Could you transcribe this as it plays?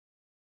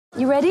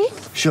You ready?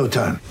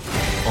 Showtime.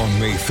 On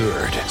May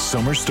 3rd,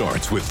 summer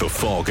starts with The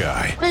Fall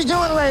Guy. Let's do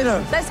it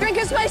later. Let's drink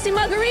a spicy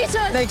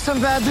margarita. Make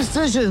some bad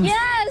decisions.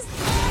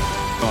 Yes!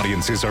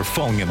 Audiences are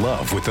falling in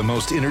love with the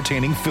most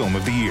entertaining film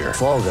of the year.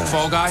 Fall Guy.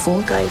 Fall Guy?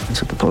 Fall guy.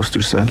 That's what the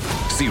poster said.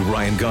 See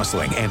Ryan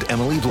Gosling and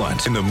Emily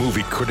Blunt in the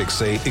movie critics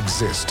say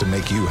exists to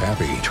make you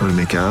happy. Trying to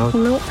make it out?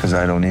 Nope. Because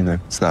I don't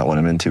either. It's not what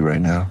I'm into right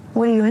now.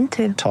 What are you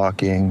into?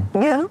 Talking.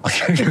 Yeah.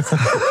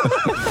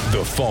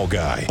 The Fall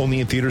Guy.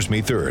 Only in theaters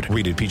May 3rd.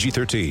 Rated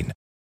PG-13.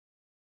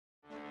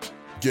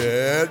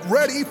 Get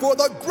ready for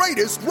the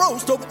greatest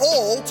roast of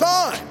all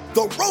time.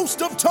 The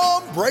Roast of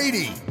Tom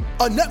Brady.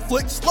 A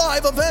Netflix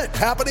live event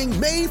happening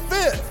May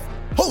 5th.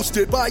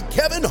 Hosted by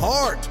Kevin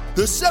Hart.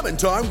 The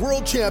 7-time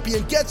world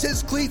champion gets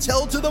his cleats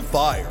held to the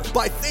fire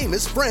by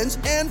famous friends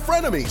and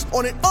frenemies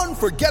on an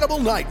unforgettable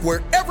night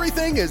where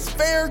everything is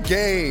fair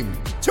game.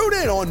 Tune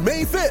in on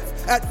May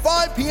 5th at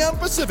 5 p.m.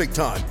 Pacific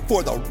time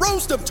for the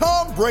Roast of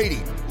Tom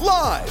Brady.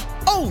 Live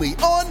only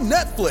on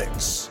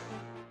Netflix.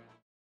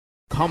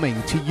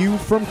 Coming to you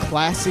from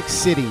Classic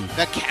City,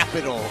 the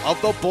capital of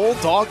the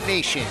Bulldog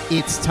Nation.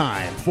 it's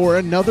time for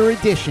another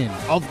edition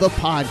of the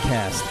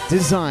podcast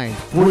designed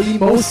for the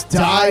most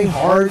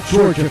die-hard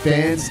Georgia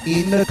fans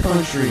in the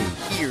country.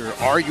 Here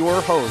are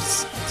your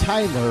hosts,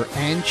 Tyler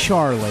and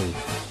Charlie.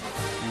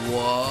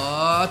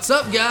 What's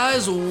up,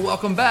 guys?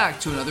 Welcome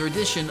back to another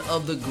edition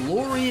of the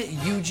Glory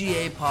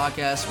UGA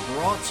podcast,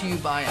 brought to you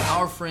by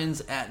our friends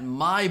at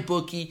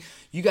MyBookie.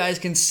 You guys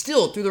can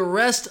still, through the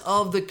rest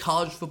of the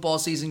college football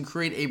season,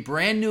 create a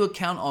brand new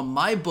account on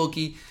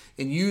MyBookie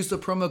and use the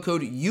promo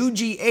code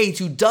UGA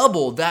to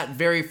double that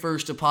very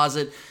first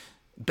deposit.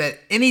 Bet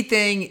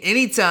anything,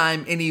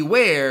 anytime,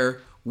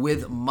 anywhere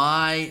with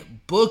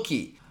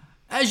MyBookie.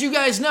 As you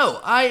guys know,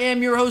 I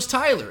am your host,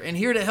 Tyler, and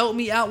here to help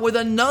me out with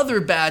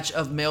another batch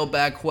of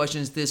mailbag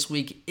questions this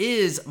week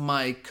is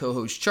my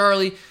co-host,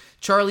 Charlie.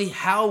 Charlie,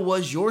 how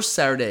was your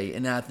Saturday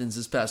in Athens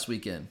this past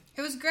weekend?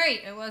 It was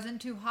great. It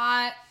wasn't too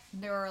hot.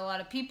 There were a lot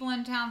of people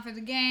in town for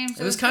the game.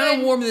 So it was kind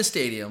of warm in the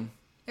stadium.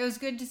 It was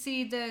good to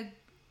see the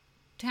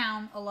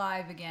town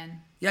alive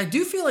again. Yeah, I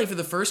do feel like for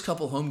the first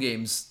couple home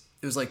games,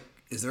 it was like,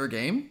 is there a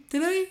game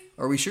today?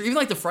 Are we sure? Even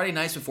like the Friday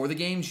nights before the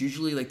games,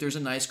 usually like there's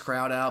a nice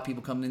crowd out,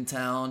 people coming in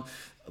town,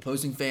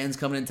 opposing fans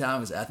coming in town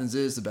because Athens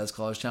is the best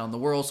college town in the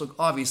world. So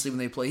obviously when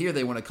they play here,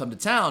 they want to come to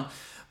town.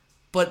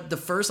 But the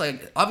first,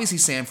 like obviously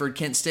Sanford,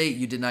 Kent State,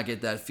 you did not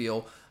get that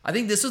feel. I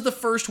think this was the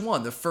first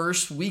one, the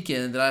first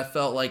weekend that I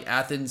felt like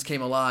Athens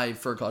came alive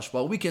for a college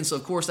football weekend. So,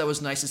 of course, that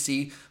was nice to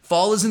see.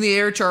 Fall is in the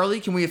air, Charlie.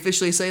 Can we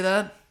officially say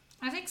that?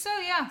 I think so,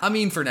 yeah. I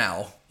mean, for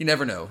now. You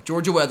never know.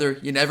 Georgia weather,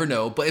 you never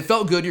know. But it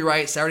felt good, you're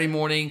right. Saturday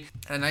morning,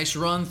 had a nice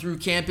run through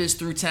campus,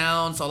 through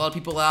town. Saw a lot of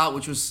people out,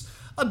 which was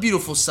a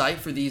beautiful sight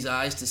for these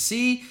eyes to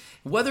see.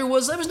 Weather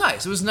was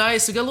nice. It was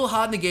nice. It got a little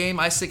hot in the game.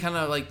 I sit kind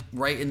of like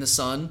right in the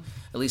sun,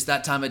 at least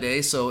that time of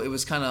day. So it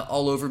was kind of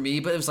all over me,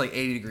 but it was like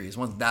 80 degrees. It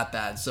wasn't that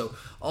bad. So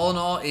all in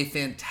all, a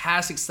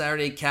fantastic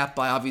Saturday capped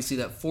by obviously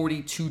that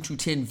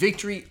 42-10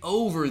 victory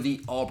over the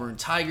Auburn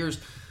Tigers.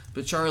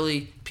 But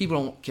Charlie, people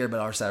don't care about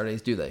our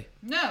Saturdays, do they?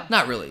 No.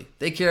 Not really.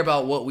 They care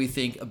about what we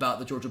think about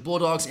the Georgia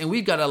Bulldogs, and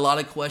we've got a lot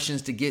of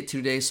questions to get to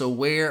today, so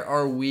where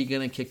are we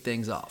going to kick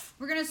things off?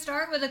 We're going to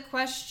start with a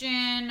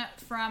question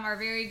from our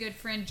very good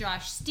friend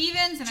Josh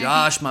Stevens. And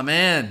Josh, my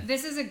man.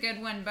 This is a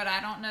good one, but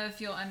I don't know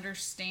if you'll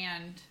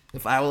understand.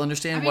 If I will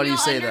understand, why do you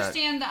say that? You'll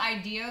understand the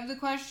idea of the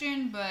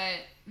question, but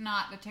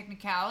not the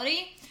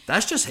technicality.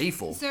 That's just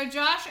hateful. So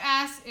Josh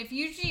asks, if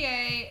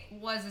UGA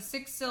was a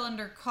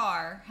 6-cylinder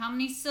car, how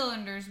many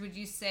cylinders would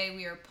you say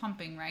we are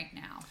pumping right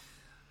now?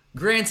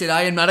 Granted,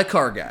 I am not a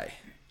car guy.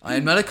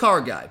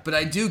 But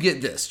I do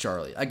get this,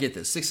 Charlie. I get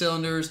this. 6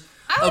 cylinders.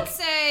 I would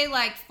say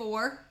like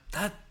 4.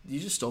 You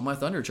just stole my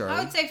thunder, Charlie.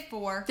 I would say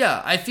 4.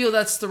 Yeah, I feel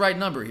that's the right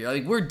number here.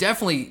 Like, we're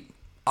definitely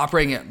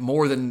operating at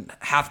more than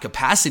half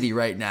capacity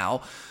right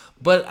now.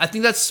 But I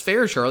think that's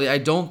fair, Charlie. I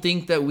don't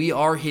think that we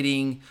are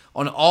hitting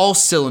on all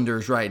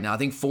cylinders right now. I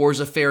think 4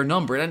 is a fair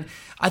number. And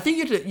I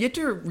think you have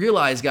to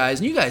realize, guys,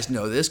 and you guys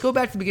know this, go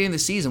back to the beginning of the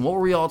season. What were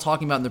we all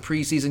talking about in the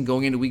preseason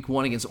going into week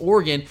 1 against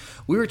Oregon?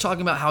 We were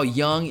talking about how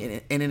young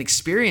and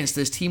inexperienced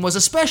this team was,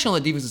 especially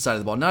on the defensive side of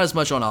the ball. Not as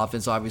much on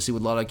offense, obviously,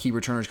 with a lot of key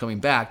returners coming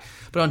back.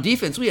 But on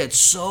defense, we had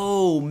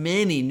so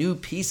many new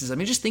pieces. I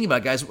mean, just think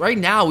about it, guys. Right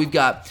now, we've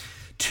got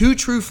 2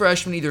 true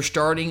freshmen either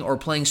starting or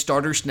playing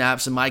starter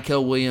snaps in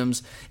Mykel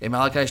Williams and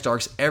Malachi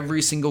Starks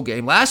every single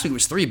game. Last week it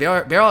was 3.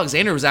 Bear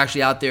Alexander was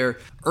actually out there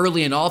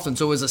early and often,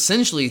 so it was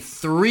essentially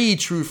 3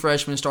 true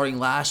freshmen starting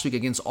last week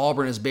against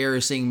Auburn as Bear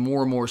is seeing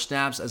more and more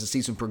snaps as the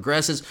season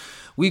progresses.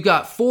 We've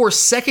got 4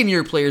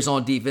 second-year players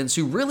on defense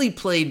who really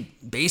played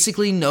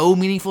basically no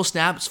meaningful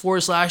snaps for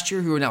us last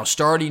year, who are now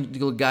starting.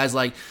 You look at guys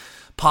like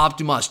Pop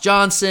Dumas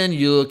Johnson,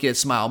 you look at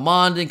Smile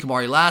Mondin,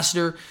 Kamari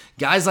Lassiter,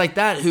 guys like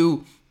that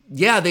who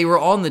yeah, they were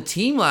on the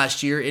team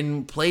last year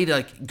and played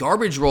like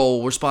garbage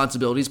role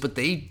responsibilities, but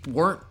they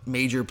weren't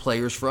major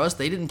players for us.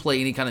 They didn't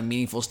play any kind of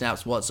meaningful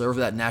snaps whatsoever for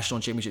that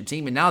national championship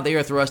team, and now they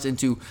are thrust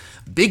into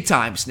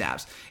big-time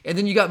snaps. And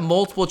then you got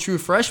multiple true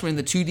freshmen,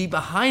 the 2D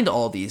behind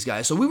all these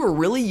guys. So we were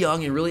really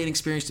young and really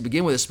inexperienced to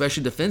begin with,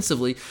 especially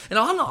defensively. And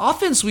on the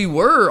offense, we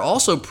were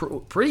also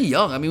pretty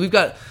young. I mean, we've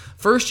got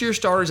first-year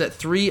starters at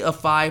 3 of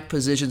 5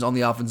 positions on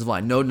the offensive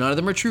line. No, none of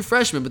them are true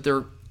freshmen, but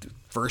they're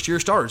first-year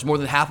starters. More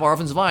than half our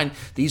offensive line,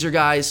 these are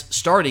guys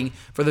starting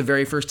for the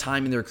very first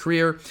time in their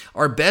career.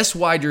 Our best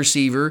wide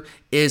receiver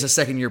is a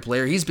second-year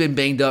player. He's been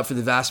banged up for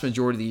the vast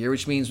majority of the year,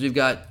 which means we've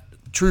got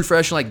true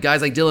freshmen like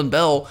guys like Dylan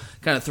Bell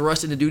kind of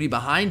thrust into duty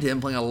behind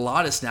him, playing a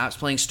lot of snaps,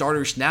 playing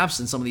starter snaps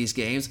in some of these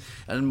games,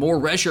 and more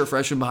redshirt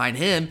freshmen behind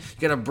him.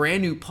 You got a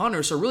brand new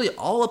punter. So really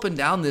all up and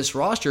down this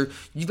roster,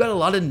 you've got a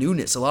lot of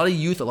newness, a lot of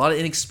youth, a lot of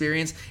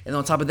inexperience. And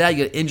on top of that,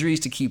 you got injuries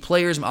to key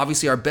players.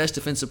 Obviously our best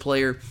defensive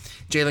player,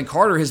 Jalen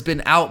Carter, has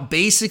been out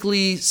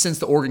basically since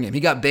the Oregon game. He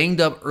got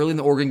banged up early in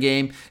the Oregon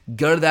game,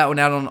 gutted that one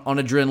out on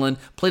adrenaline,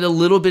 played a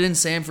little bit in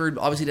Samford.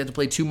 Obviously didn't have to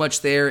play too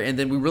much there, and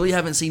then we really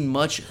haven't seen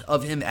much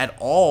of him at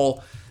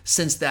all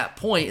since that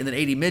point. And then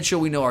A.D. Mitchell,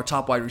 we know our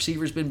top wide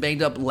receiver has been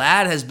banged up.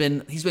 Ladd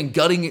he's been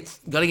gutting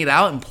it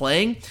out and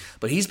playing,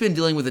 but he's been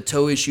dealing with a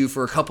toe issue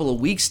for a couple of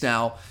weeks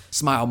now.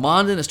 Smile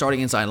Mondon, a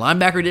starting inside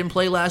linebacker, didn't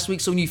play last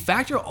week. So when you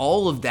factor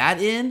all of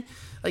that in,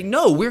 like,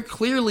 no, we're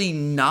clearly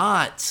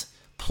not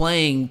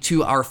playing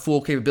to our full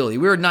capability.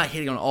 We're not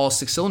hitting on all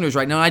 6 cylinders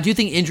right now. And I do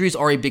think injuries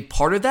are a big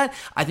part of that.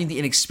 I think the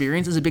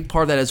inexperience is a big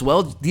part of that as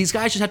well. These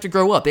guys just have to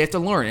grow up. They have to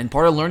learn. And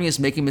part of learning is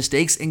making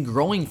mistakes and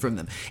growing from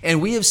them.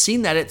 And we have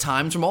seen that at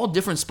times from all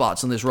different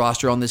spots on this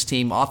roster, on this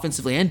team,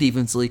 offensively and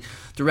defensively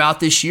throughout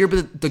this year.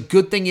 But the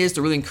good thing is,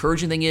 the really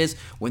encouraging thing is,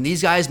 when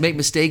these guys make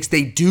mistakes,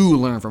 they do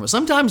learn from it.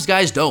 Sometimes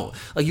guys don't.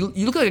 Like you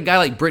look at a guy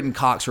like Britton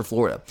Cox for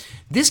Florida.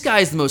 This guy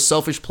is the most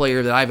selfish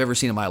player that I've ever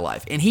seen in my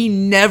life. And he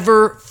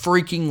never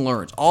freaking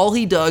learns. All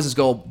he does is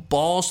go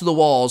balls to the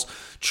walls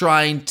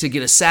trying to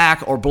get a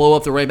sack or blow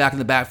up the running back in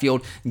the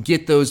backfield and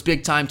get those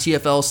big-time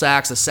TFL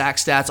sacks, the sack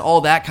stats,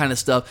 all that kind of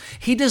stuff.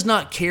 He does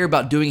not care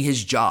about doing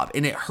his job,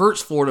 and it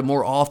hurts Florida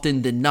more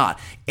often than not.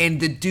 And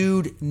the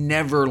dude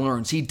never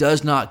learns. He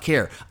does not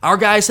care. Our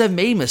guys have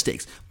made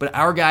mistakes, but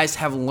our guys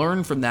have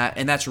learned from that,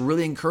 and that's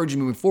really encouraging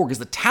moving forward because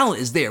the talent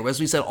is there. As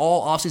we said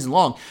all offseason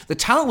long, the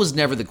talent was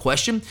never the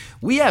question.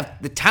 We have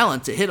the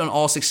talent to hit on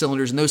all 6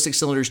 cylinders, and those 6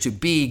 cylinders to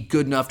be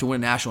good enough to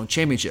win a national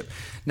championship.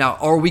 Now,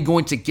 are we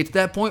going to get to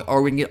that point? Are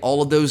we going to get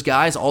all of those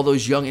guys, all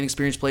those young,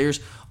 inexperienced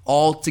players,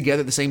 all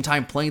together at the same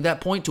time playing at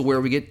that point to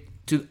where we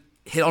get to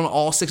hit on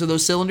all 6 of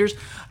those cylinders?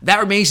 That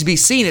remains to be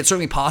seen. It's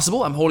certainly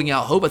possible. I'm holding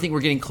out hope. I think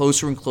we're getting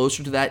closer and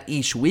closer to that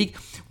each week.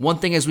 One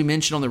thing, as we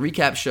mentioned on the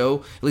recap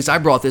show, at least I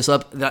brought this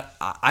up, that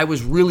I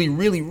was really,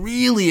 really,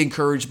 really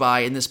encouraged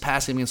by in this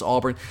past game against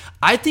Auburn.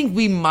 I think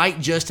we might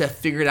just have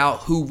figured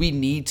out who we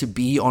need to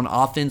be on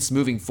offense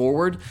moving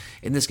forward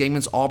in this game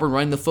against Auburn,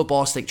 running the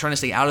football, trying to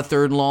stay out of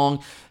third and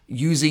long,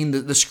 using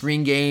the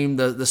screen game,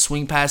 the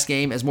swing pass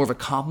game as more of a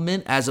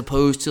complement as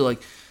opposed to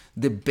like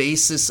the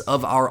basis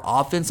of our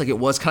offense like it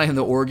was kind of in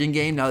the Oregon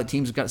game. Now that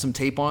teams have got some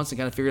tape on us and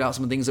kind of figured out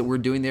some of the things that we're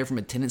doing there from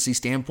a tendency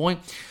standpoint.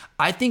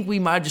 I think we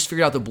might have just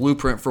figured out the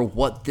blueprint for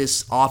what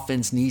this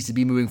offense needs to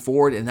be moving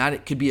forward, and that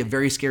it could be a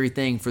very scary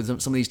thing for some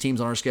of these teams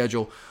on our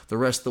schedule the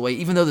rest of the way,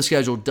 even though the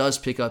schedule does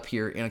pick up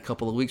here in a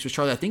couple of weeks, which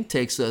Charlie, I think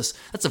takes us,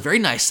 that's a very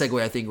nice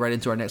segue, I think, right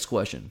into our next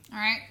question. All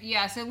right,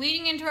 yeah, so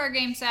leading into our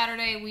game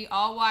Saturday, we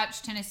all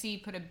watched Tennessee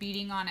put a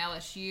beating on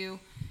LSU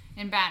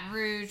in Baton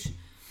Rouge,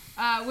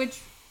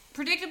 which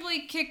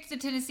predictably kicked the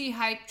Tennessee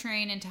hype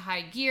train into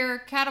high gear,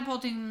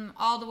 catapulting them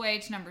all the way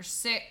to number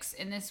 6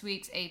 in this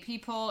week's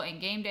AP poll,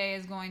 and game day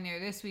is going there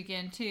this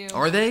weekend too.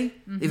 Are they?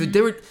 Mm-hmm. If they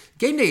were,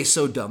 game day is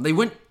so dumb.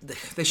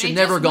 They should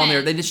never have gone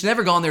there. They should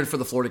never gone there for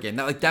the Florida game.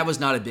 That was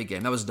not a big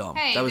game. That was dumb.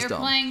 Hey, that was they're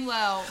dumb. Playing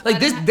well. Like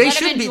they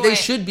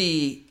should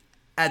be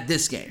at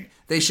this game.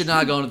 They should not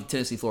have gone to the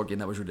Tennessee-Florida game.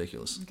 That was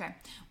ridiculous. Okay.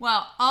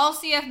 Well, all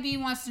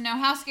CFB wants to know,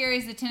 how scary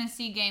is the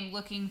Tennessee game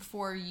looking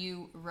for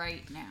you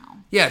right now?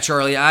 Yeah,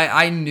 Charlie,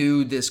 I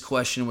knew this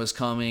question was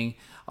coming.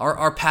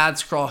 Our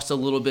paths crossed a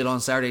little bit on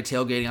Saturday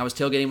tailgating. I was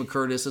tailgating with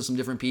Curtis and some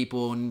different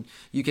people, and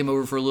you came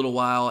over for a little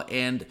while,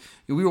 and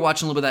we were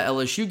watching a little bit of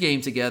that LSU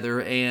game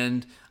together,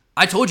 and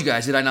I told you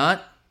guys, did I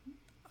not?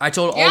 I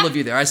told all of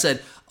you there. I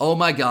said, oh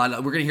my God,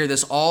 we're going to hear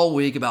this all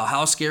week about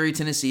how scary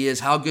Tennessee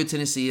is, how good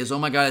Tennessee is. Oh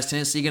my God, is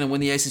Tennessee going to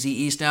win the SEC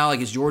East now? Like,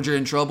 is Georgia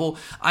in trouble?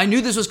 I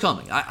knew this was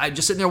coming. I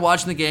just sitting there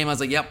watching the game. I was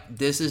like, yep,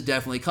 this is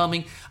definitely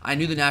coming. I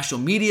knew the national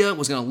media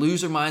was going to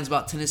lose their minds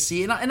about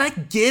Tennessee. And I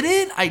get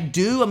it. I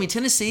do. I mean,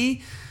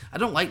 Tennessee, I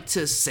don't like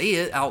to say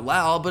it out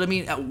loud, but I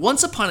mean,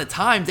 once upon a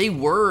time, they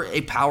were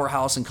a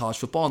powerhouse in college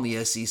football in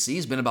the SEC.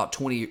 It's been about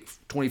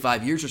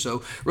 25 years or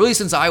so. Really,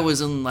 since I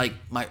was in like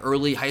my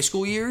early high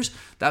school years,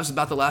 that was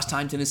about the last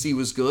time Tennessee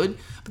was good.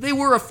 But they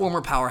were a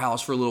former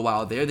powerhouse for a little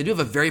while there. They do have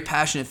a very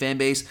passionate fan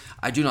base.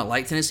 I do not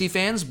like Tennessee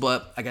fans,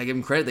 but I gotta give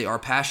them credit. They are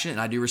passionate,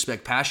 and I do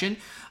respect passion.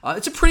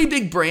 It's a pretty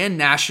big brand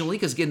nationally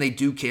because, again, they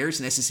do care. It's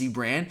an SEC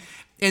brand.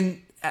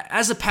 And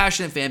as a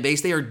passionate fan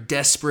base, they are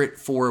desperate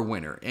for a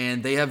winner,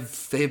 and they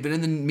have been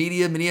in the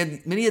media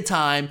many a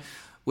time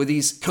with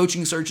these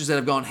coaching searches that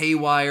have gone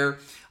haywire.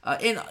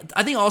 And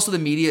I think also the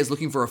media is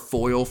looking for a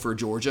foil for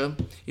Georgia.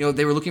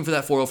 They were looking for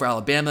that foil for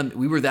Alabama.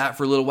 We were that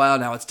for a little while.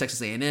 Now it's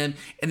Texas A&M, and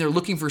they're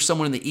looking for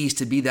someone in the East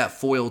to be that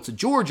foil to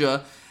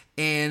Georgia.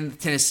 And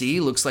Tennessee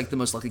looks like the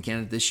most likely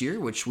candidate this year,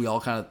 which we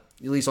all kind of,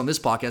 at least on this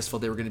podcast,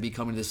 felt they were going to be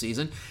coming this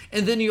season.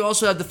 And then you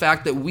also have the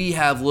fact that we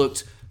have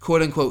looked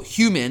quote-unquote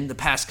human the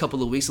past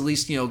couple of weeks, at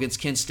least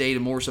against Kent State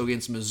and more so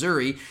against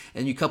Missouri.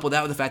 And you couple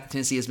that with the fact that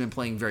Tennessee has been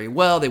playing very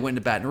well. They went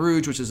to Baton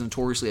Rouge, which is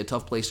notoriously a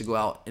tough place to go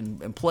out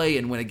and play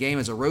and win a game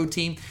as a road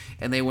team.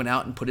 And they went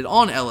out and put it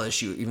on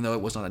LSU, even though it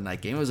was not a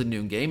night game. It was a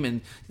noon game,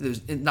 and it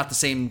was not the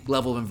same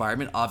level of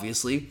environment,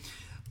 obviously.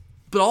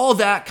 But all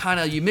that kind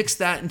of, you mix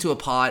that into a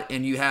pot,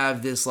 and you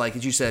have this, like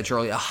as you said,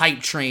 Charlie, a hype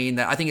train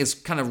that I think is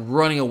kind of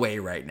running away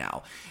right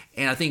now.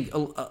 And I think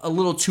a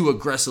little too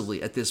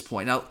aggressively at this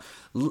point. Now,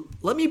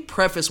 let me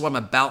preface what I'm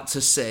about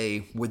to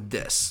say with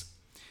this.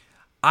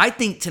 I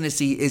think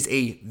Tennessee is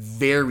a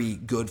very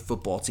good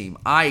football team.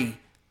 I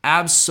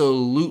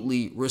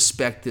absolutely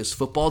respect this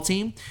football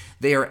team.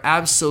 They are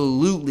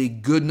absolutely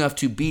good enough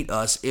to beat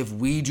us if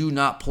we do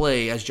not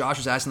play, as Josh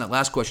was asking that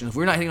last question, if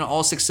we're not hitting on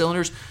all 6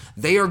 cylinders,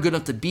 they are good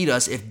enough to beat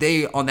us if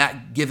they, on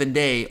that given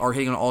day, are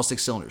hitting on all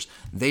 6 cylinders.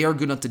 They are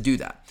good enough to do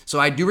that. So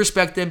I do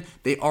respect them.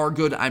 They are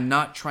good. I'm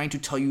not trying to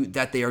tell you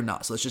that they are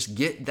not. So let's just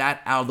get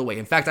that out of the way.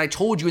 In fact, I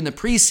told you in the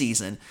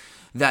preseason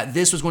that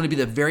this was going to be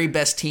the very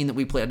best team that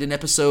we played. I did an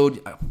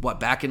episode,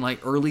 back in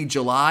like early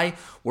July,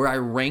 where I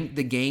ranked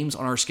the games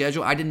on our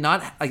schedule. I did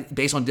not,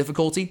 based on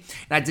difficulty,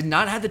 and I did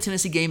not have the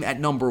Tennessee game at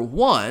number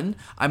 1.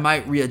 I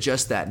might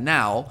readjust that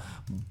now.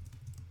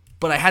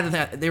 But I had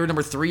they were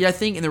number 3, I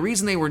think. And the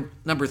reason they were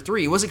number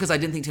 3 wasn't because I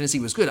didn't think Tennessee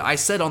was good. I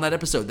said on that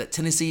episode that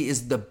Tennessee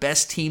is the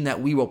best team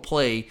that we will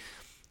play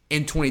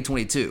in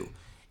 2022.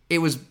 It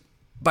was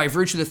by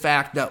virtue of the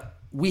fact that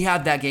we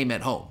had that game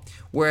at home,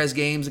 whereas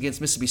games against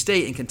Mississippi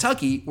State and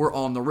Kentucky were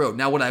on the road.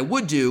 Now, what I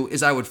would do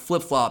is I would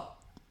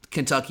flip-flop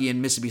Kentucky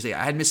and Mississippi State.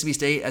 I had Mississippi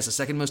State as the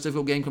second most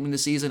difficult game coming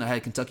this season. I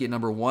had Kentucky at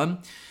number 1.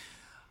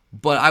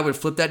 But I would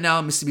flip that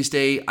now. Mississippi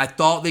State, I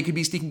thought they could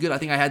be sneaking good. I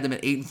think I had them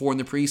at 8-4 in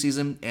the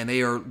preseason, and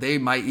they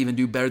might even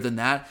do better than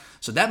that.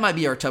 So that might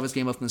be our toughest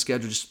game up in the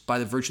schedule, just by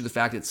the virtue of the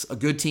fact it's a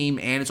good team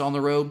and it's on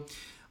the road.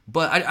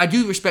 But I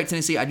do respect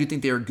Tennessee. I do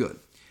think they are good.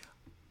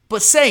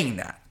 But saying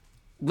that,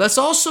 let's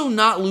also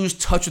not lose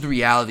touch with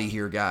reality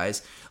here,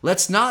 guys.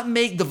 Let's not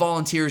make the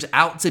Volunteers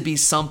out to be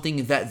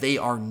something that they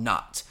are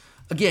not.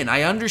 Again,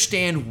 I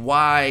understand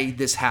why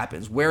this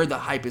happens, where the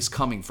hype is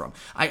coming from.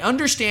 I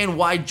understand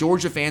why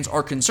Georgia fans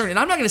are concerned. And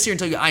I'm not going to sit here and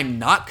tell you I'm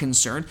not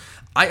concerned.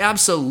 I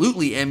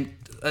absolutely am,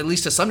 at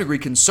least to some degree,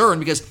 concerned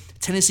because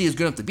Tennessee is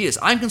good enough to beat us.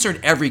 I'm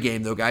concerned every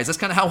game, though, guys. That's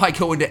kind of how I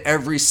go into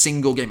every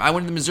single game. I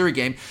went to the Missouri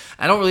game.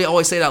 I don't really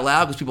always say it out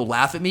loud because people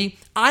laugh at me.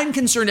 I'm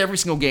concerned every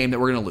single game that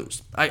we're going to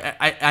lose.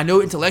 I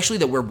know intellectually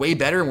that we're way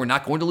better and we're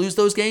not going to lose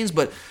those games,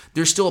 but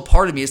there's still a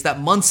part of me. It's that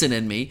Munson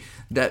in me,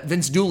 that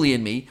Vince Dooley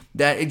in me,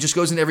 that it just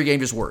goes into every game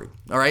just worried.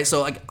 All right?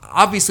 So,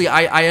 obviously,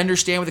 I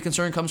understand where the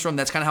concern comes from.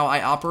 That's kind of how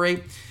I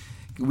operate.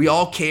 We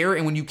all care,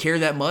 and when you care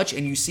that much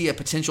and you see a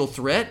potential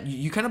threat,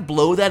 you kind of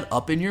blow that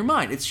up in your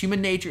mind. It's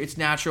human nature, it's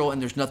natural,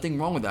 and there's nothing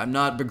wrong with that. I'm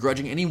not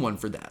begrudging anyone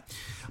for that.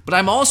 But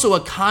I'm also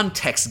a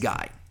context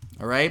guy,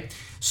 all right?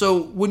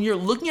 So when you're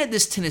looking at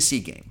this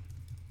Tennessee game,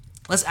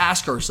 let's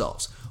ask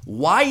ourselves,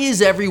 why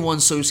is everyone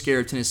so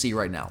scared of Tennessee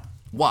right now?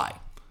 Why?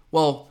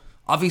 Well,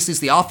 obviously it's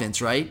the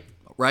offense, right?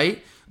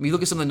 When you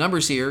look at some of the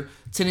numbers here,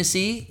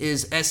 Tennessee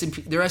is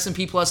their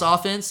S&P Plus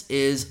offense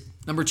is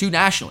number 2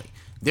 nationally.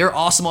 They're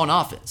awesome on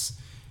offense.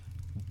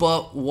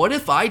 But what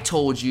if I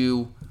told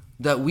you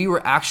that we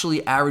were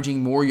actually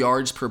averaging more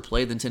yards per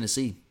play than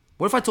Tennessee?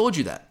 What if I told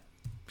you that?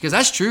 Because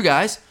that's true,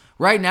 guys.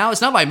 Right now,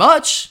 it's not by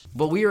much,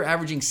 but we are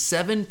averaging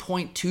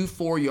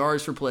 7.24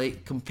 yards per play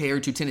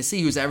compared to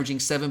Tennessee, who's averaging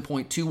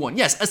 7.21.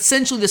 Yes,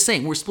 essentially the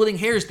same. We're splitting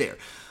hairs there.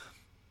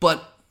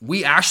 But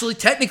we actually,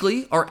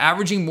 technically, are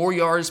averaging more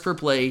yards per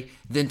play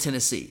than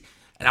Tennessee.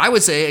 And I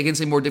would say,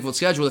 against a more difficult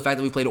schedule, the fact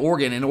that we played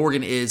Oregon, and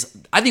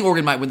I think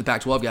Oregon might win the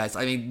Pac-12, guys.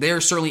 I mean, they're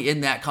certainly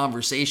in that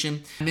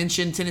conversation. I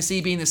mentioned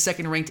Tennessee being the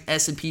second-ranked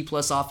S&P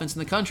Plus offense in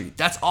the country.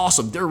 That's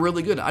awesome. They're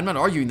really good. I'm not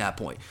arguing that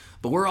point.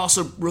 But we're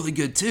also really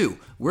good, too.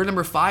 We're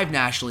number 5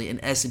 nationally in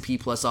S&P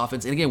Plus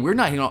offense. And again, we're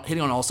not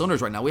hitting on all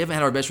cylinders right now. We haven't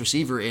had our best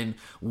receiver in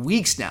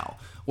weeks now.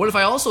 What if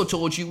I also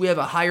told you we have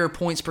a higher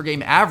points per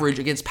game average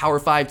against Power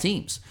 5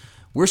 teams?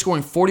 We're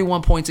scoring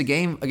 41 points a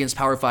game against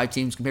Power 5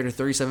 teams compared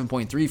to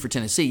 37.3 for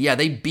Tennessee. Yeah,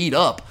 they beat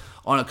up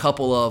on a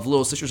couple of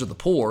little sisters of the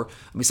poor.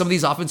 I mean, some of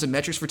these offensive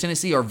metrics for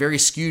Tennessee are very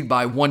skewed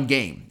by one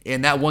game.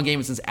 And that one game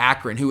is against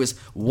Akron, who is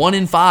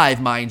 1-5,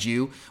 mind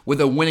you, with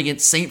a win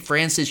against St.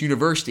 Francis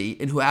University,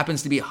 and who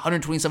happens to be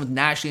 127th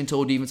nationally in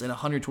total defense and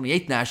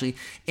 128th nationally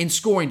in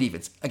scoring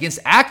defense. Against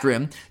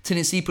Akron,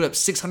 Tennessee put up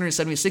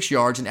 676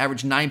 yards and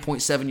averaged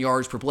 9.7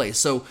 yards per play.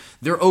 So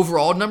their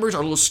overall numbers are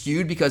a little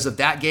skewed because of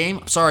that game.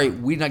 I'm sorry,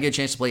 we did not get a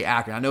chance to play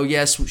Akron. I know,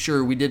 yes,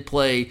 sure, we did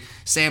play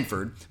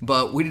Samford,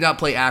 but we did not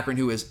play Akron,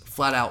 who is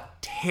flat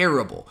out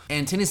terrible.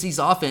 And Tennessee's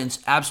offense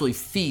absolutely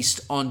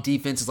feasts on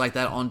defenses like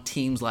that, on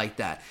teams like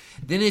that.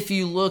 Then if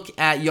you look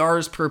at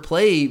yards per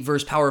play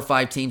versus Power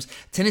 5 teams,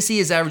 Tennessee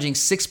is averaging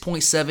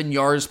 6.7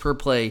 yards per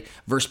play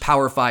versus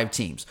Power 5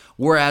 teams.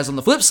 Whereas on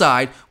the flip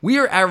side, we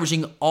are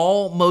averaging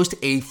almost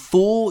a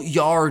full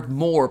yard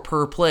more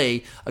per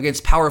play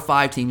against Power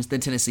 5 teams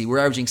than Tennessee. We're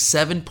averaging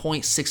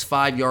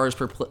 7.65 yards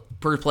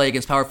per play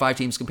against Power 5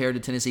 teams compared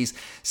to Tennessee's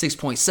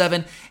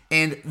 6.7.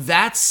 And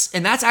that's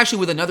actually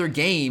with another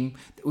game.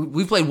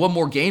 We've played one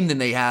more game than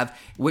they have,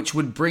 which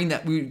would bring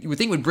that, you would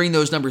think would bring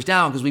those numbers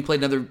down because we played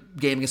another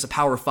game against a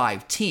Power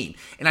 5 team.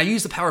 And I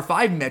use the Power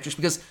 5 metrics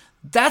because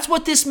that's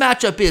what this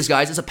matchup is,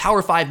 guys. It's a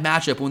Power 5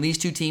 matchup. When these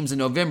two teams in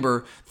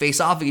November face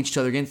off against each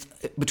other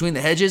between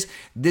the hedges,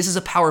 this is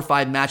a Power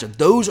 5 matchup.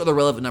 Those are the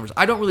relevant numbers.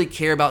 I don't really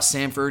care about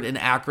Samford and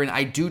Akron.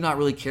 I do not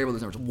really care about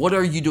those numbers. What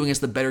are you doing as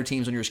the better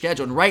teams on your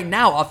schedule? And right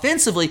now,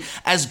 offensively,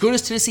 as good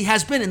as Tennessee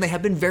has been, and they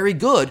have been very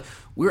good,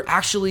 we're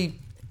actually,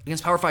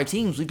 against Power 5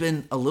 teams, we've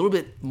been a little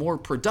bit more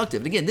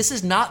productive. And again, this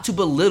is not to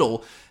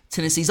belittle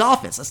Tennessee's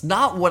offense. That's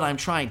not what I'm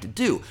trying to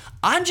do.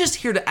 I'm just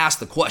here to ask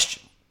the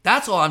question.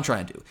 That's all I'm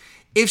trying to do.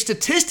 If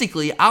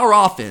statistically our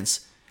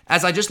offense,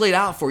 as I just laid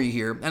out for you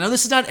here, I know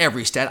this is not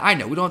every stat. I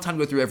know we don't have time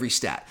to go through every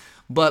stat.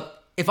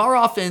 But if our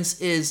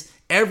offense is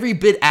every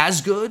bit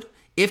as good,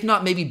 if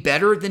not maybe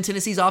better than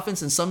Tennessee's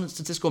offense in some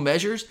statistical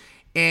measures,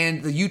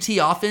 and the UT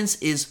offense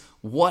is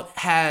what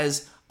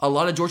has a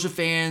lot of Georgia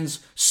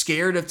fans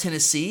scared of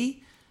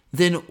Tennessee,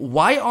 then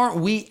why aren't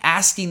we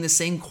asking the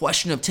same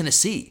question of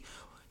Tennessee?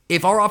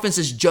 If our offense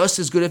is just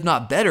as good, if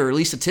not better, at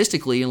least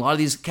statistically in a lot of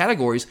these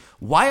categories,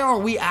 why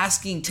aren't we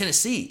asking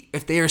Tennessee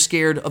if they are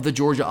scared of the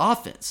Georgia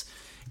offense?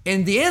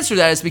 And the answer to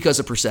that is because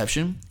of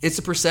perception. It's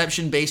a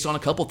perception based on a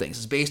couple things.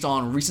 It's based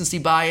on recency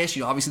bias.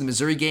 Obviously the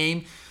Missouri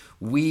game,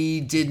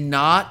 we did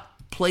not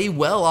play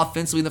well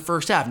offensively in the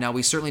first half. Now,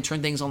 we certainly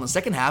turned things on in the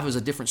second half. It was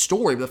a different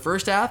story. But the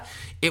first half,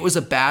 it was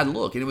a bad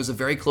look. And it was a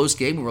very close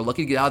game. We were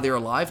lucky to get out of there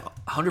alive.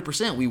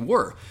 100% we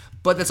were.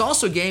 But that's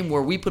also a game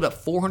where we put up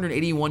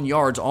 481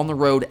 yards on the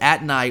road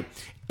at night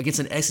against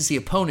an SEC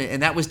opponent,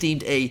 and that was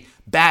deemed a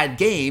bad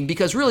game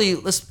because really,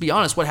 let's be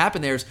honest, what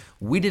happened there is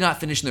we did not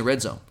finish in the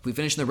red zone. If we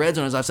finished in the red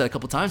zone, as I've said a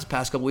couple times the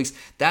past couple weeks,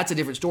 that's a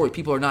different story.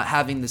 People are not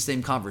having the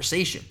same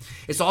conversation.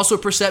 It's also a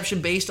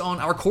perception based on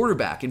our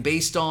quarterback and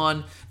based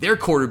on their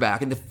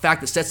quarterback and the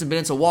fact that Stetson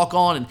Bennett's a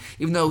walk-on, and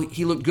even though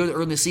he looked good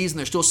early in the season,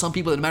 there's still some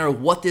people that no matter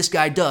what this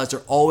guy does, they're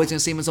always going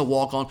to see him as a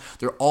walk-on.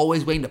 They're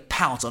always waiting to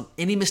pounce on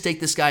any mistake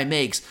this guy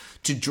makes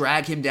to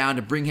drag him down,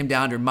 to bring him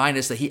down, to remind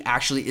us that he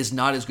actually is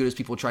not as good as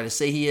people try to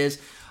say he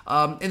is.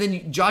 And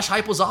then Josh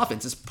Heupel's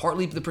offense is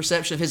partly the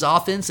perception of his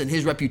offense and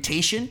his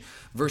reputation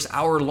versus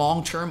our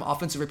long-term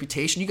offensive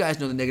reputation. You guys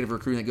know the negative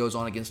recruiting that goes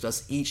on against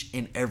us each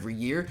and every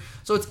year.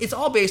 So it's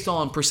all based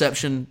on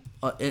perception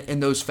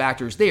and those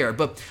factors there.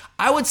 But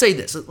I would say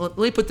this. Let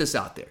me put this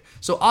out there.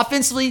 So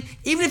offensively,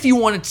 even if you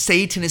want to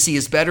say Tennessee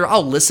is better,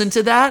 I'll listen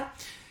to that.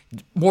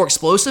 More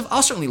explosive,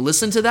 I'll certainly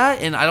listen to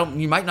that.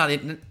 And you might not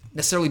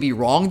necessarily be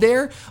wrong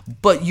there,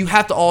 but you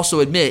have to also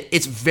admit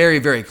it's very,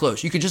 very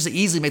close. You could just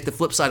easily make the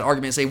flip side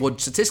argument and say, well,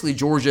 statistically,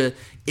 Georgia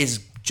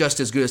is just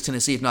as good as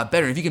Tennessee, if not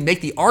better. And if you can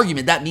make the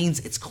argument, that means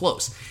it's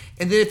close.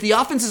 And then if the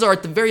offenses are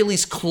at the very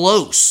least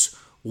close,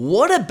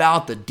 what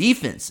about the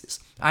defenses?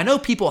 I know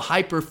people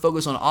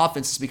hyper-focus on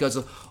offenses because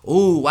of,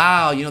 oh,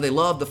 wow, they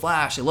love the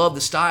flash, they love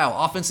the style.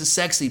 Offense is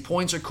sexy,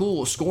 points are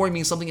cool, scoring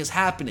means something is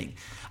happening.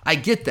 I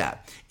get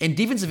that. And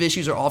defensive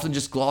issues are often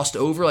just glossed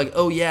over. Like,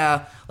 oh,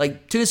 yeah,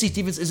 like Tennessee's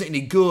defense isn't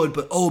any good,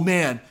 but oh,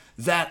 man,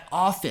 that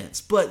offense.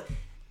 But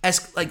as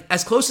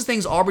close as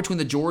things are between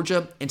the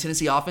Georgia and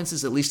Tennessee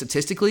offenses, at least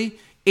statistically,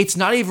 it's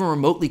not even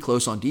remotely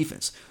close on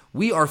defense.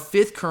 We are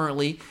fifth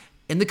currently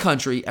in the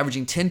country,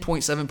 averaging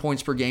 10.7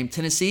 points per game.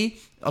 Tennessee,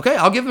 okay,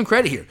 I'll give them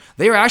credit here.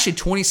 They are actually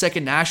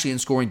 22nd nationally in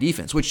scoring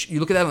defense, which you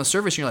look at that on the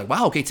surface and you're like,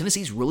 wow, okay,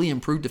 Tennessee's really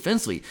improved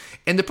defensively.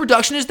 And the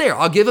production is there.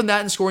 I'll give them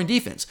that in scoring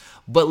defense.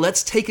 But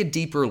let's take a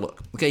deeper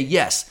look. Okay,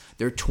 yes,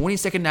 they're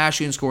 22nd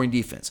nationally in scoring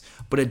defense,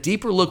 but a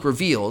deeper look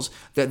reveals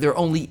that they're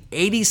only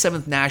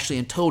 87th nationally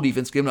in total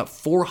defense, giving up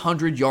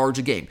 400 yards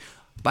a game.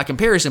 By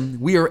comparison,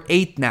 we are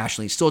 8th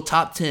nationally, still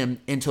top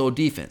 10 in total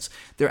defense.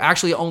 They're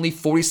actually only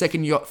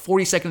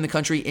 42nd in the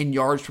country in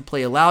yards per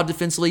play allowed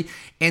defensively.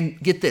 And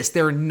get this,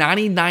 they're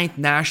 99th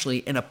nationally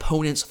in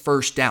opponents'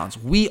 first downs.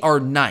 We are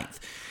 9th.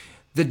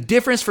 The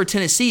difference for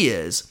Tennessee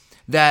is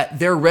that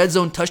their red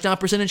zone touchdown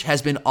percentage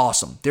has been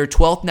awesome. They're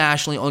 12th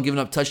nationally, only giving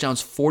up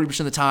touchdowns 40%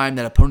 of the time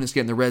that opponents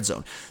get in the red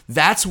zone.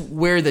 That's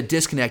where the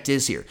disconnect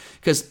is here.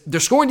 Because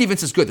their scoring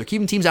defense is good. They're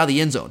keeping teams out of the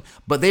end zone.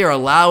 But they are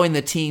allowing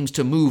the teams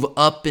to move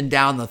up and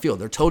down the field.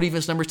 Their total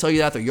defense numbers tell you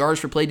that. Their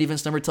yards per play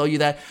defense numbers tell you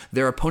that.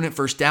 Their opponent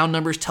first down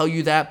numbers tell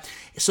you that.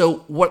 So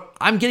what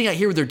I'm getting at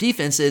here with their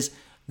defense is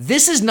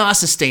this is not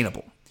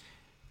sustainable.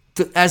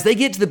 As they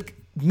get to the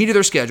meat of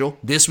their schedule,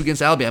 this week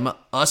against Alabama,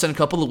 us in a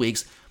couple of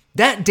weeks,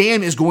 that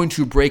dam is going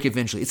to break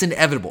eventually. It's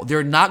inevitable.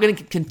 They're not going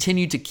to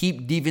continue to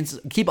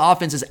keep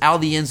offenses out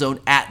of the end zone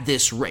at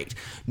this rate.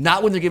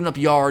 Not when they're giving up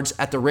yards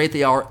at the rate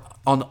they are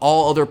on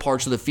all other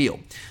parts of the field.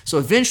 So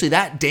eventually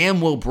that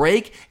dam will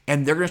break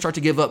and they're going to start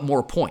to give up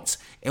more points.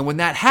 And when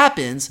that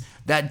happens,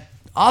 that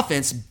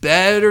offense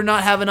better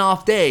not have an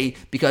off day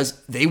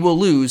because they will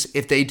lose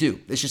if they do.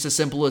 It's just as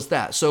simple as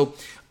that. So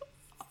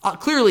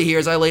clearly here,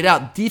 as I laid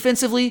out,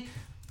 defensively,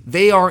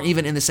 they aren't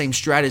even in the same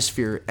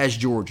stratosphere as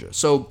Georgia.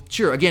 So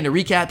sure, again, to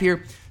recap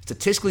here,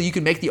 statistically, you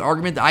can make the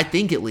argument that I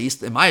think, at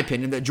least in my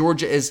opinion, that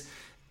Georgia is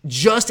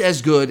just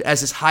as good as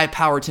this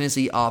high-powered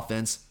Tennessee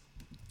offense.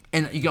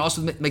 And you can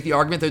also make the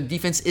argument that the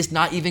defense is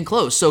not even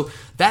close. So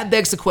that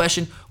begs the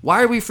question,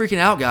 why are we freaking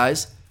out,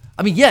 guys?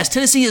 I mean, yes,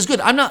 Tennessee is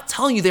good. I'm not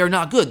telling you they are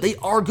not good. They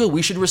are good.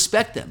 We should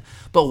respect them.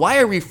 But why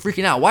are we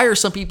freaking out? Why are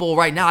some people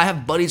right now, I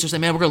have buddies who are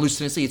saying, man, we're going to lose to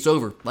Tennessee. It's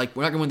over. Like,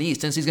 we're not going to win the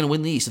East. Tennessee's going to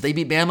win the East. If they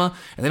beat Bama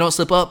and they don't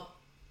slip up,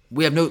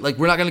 we're not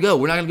going to go.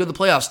 We're not going to go to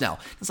the playoffs now.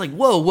 It's like,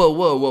 whoa.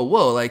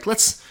 Like,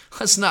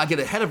 let's not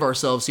get ahead of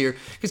ourselves here.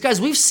 Because, guys,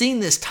 we've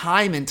seen this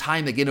time and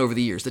time again over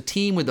the years. The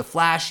team with the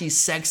flashy,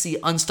 sexy,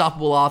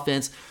 unstoppable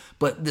offense,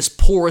 but this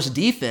porous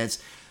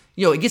defense,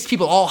 it gets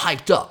people all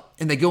hyped up.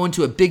 And they go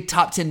into a big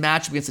top 10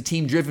 matchup against a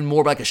team driven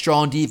more by like a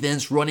strong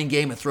defense, running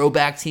game, a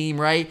throwback team,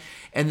 right?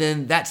 And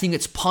then that team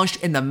gets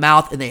punched in the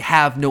mouth and they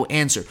have no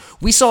answer.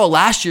 We saw it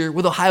last year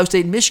with Ohio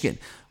State and Michigan.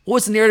 What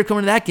was the narrative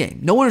coming to that game?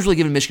 No one was really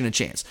giving Michigan a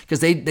chance because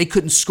they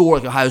couldn't score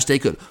like Ohio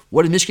State could.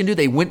 What did Michigan do?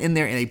 They went in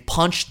there and they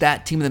punched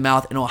that team in the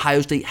mouth, and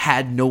Ohio State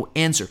had no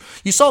answer.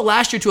 You saw it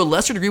last year to a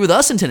lesser degree with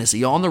us in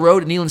Tennessee on the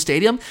road at Neyland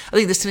Stadium. I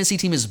think this Tennessee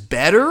team is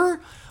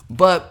better,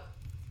 but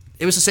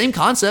it was the same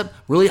concept.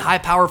 Really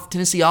high-power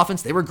Tennessee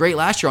offense. They were great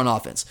last year on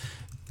offense.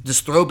 This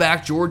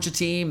throwback Georgia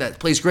team that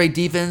plays great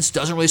defense,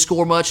 doesn't really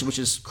score much, which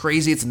is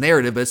crazy. It's a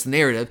narrative, but it's the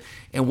narrative.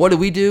 And what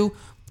do?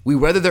 We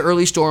weathered the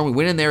early storm. We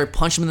went in there,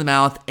 punched them in the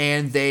mouth,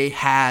 and they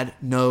had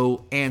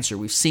no answer.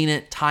 We've seen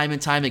it time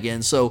and time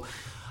again. So,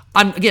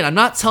 I'm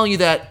not telling you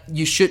that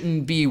you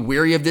shouldn't be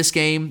wary of this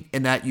game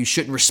and that you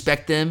shouldn't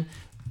respect them.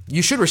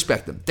 You should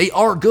respect them. They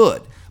are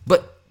good.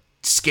 But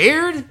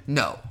scared?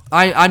 No.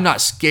 I'm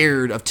not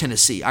scared of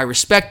Tennessee. I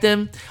respect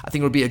them. I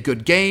think it would be a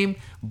good game.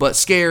 But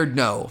scared?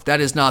 No.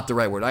 That is not the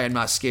right word. I am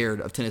not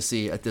scared of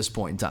Tennessee at this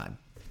point in time.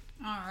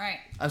 All right.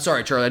 I'm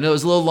sorry, Charlie. I know it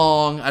was a little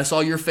long. I saw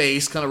your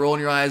face kind of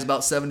rolling your eyes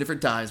about 7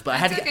 different times, but I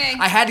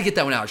had to get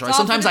that one out, Charlie.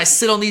 Sometimes I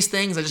sit on these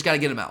things. I just got to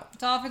get them out.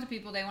 It's all for the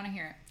people. They want to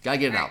hear it. Got to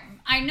get it out.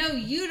 I know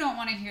you don't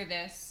want to hear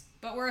this,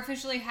 but we're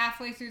officially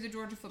halfway through the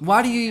Georgia football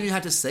Why do you even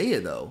have to say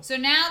it, though? So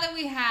now that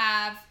we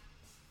have...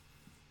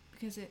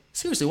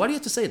 Seriously, why do you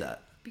have to say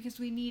that? Because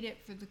we need it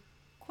for the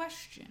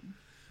question.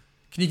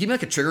 Can you give me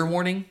like a trigger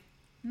warning?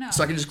 No.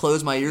 So I can just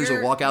close my ears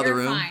or walk out of the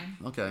room? Fine.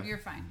 Okay. You're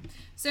fine.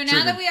 So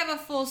now that we have a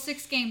full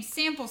 6-game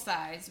sample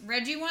size,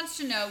 Reggie wants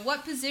to know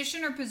what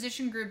position or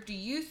position group do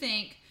you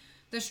think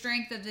the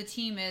strength of the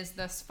team is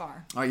thus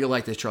far? All right, you'll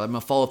like this, Charlie. I'm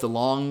going to follow up the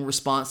long-winded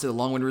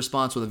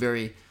response with a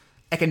very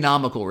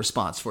economical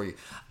response for you.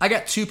 I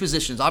got 2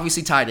 positions.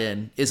 Obviously, tight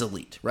end is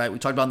elite, right? We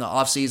talked about in the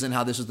offseason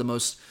how this was the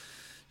most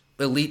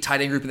elite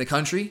tight end group in the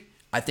country.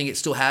 I think it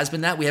still has been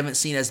that. We haven't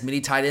seen as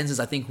many tight ends as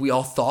I think we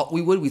all thought we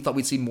would. We thought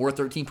we'd see more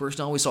 13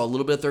 personnel. We saw a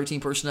little bit of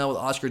 13 personnel with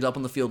Oscar Dupp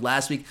on the field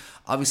last week.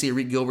 Obviously,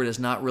 Eric Gilbert has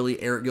not really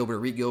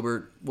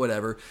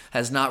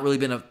has not really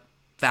been a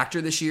factor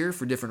this year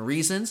for different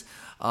reasons.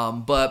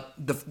 But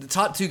the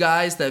top 2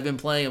 guys that have been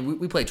playing, and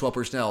we played 12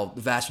 personnel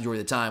the vast majority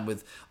of the time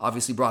with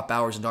obviously Brock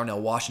Bowers and Darnell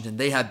Washington.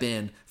 They have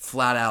been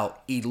flat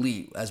out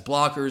elite as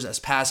blockers, as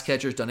pass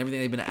catchers, done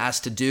everything they've been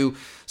asked to do.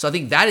 So I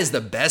think that is the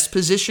best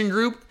position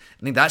group.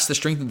 I think that's the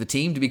strength of the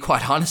team, to be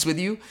quite honest with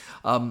you.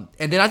 And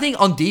then I think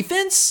on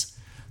defense,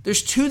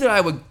 there's 2 that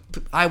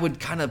I would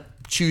kind of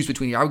choose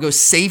between here. I would go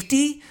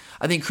safety.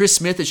 I think Chris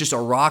Smith is just a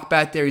rock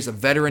back there. He's a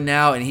veteran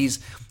now, and he's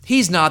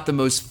not the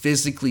most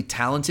physically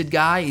talented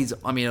guy.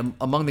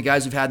 Among the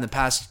guys we've had in the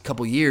past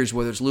couple years,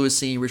 whether it's Lewis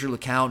Cine, Richard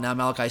LeCount, now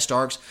Malachi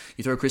Starks,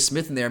 you throw Chris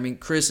Smith in there.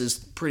 Chris is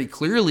pretty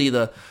clearly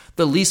the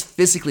least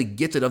physically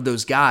gifted of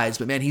those guys,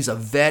 but man, he's a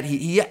vet.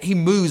 He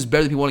moves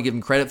better than people want to give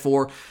him credit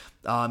for.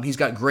 He's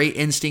got great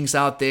instincts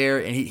out there,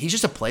 and he's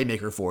just a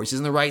playmaker for us. He's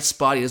in the right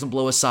spot. He doesn't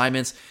blow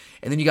assignments.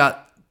 And then you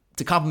got,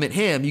 to compliment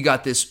him, you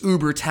got this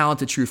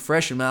uber-talented true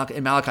freshman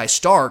in Malachi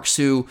Starks,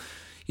 who,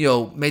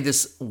 made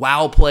this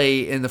wow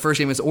play in the first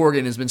game against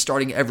Oregon, has been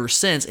starting ever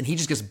since, and he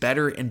just gets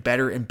better and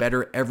better and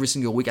better every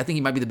single week. I think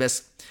he might be the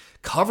best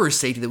cover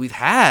safety that we've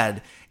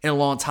had in a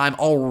long time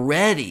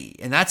already,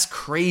 and that's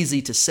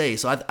crazy to say.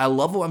 So I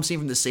love what I'm seeing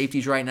from the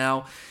safeties right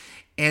now.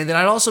 And then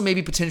I'd also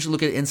maybe potentially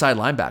look at inside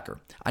linebacker.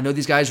 I know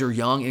these guys are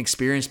young and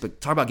experienced,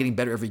 but talk about getting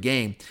better every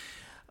game.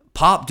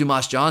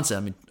 Dumas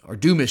Johnson,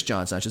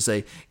 I should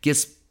say,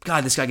 this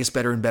guy gets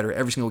better and better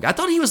every single week. I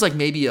thought he was like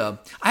maybe I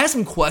had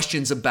some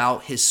questions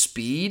about his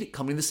speed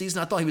coming into the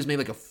season. I thought he was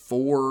maybe like a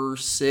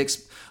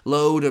 4.6,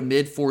 low to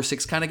mid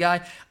 4.6 kind of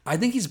guy. I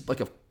think he's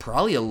like a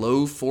probably a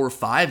low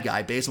 4-5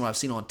 guy based on what I've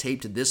seen on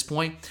tape to this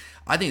point.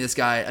 I think this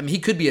guy, I mean, he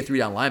could be a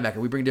 3-down linebacker.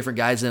 We bring different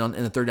guys in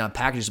the third down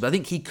packages, but I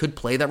think he could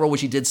play that role,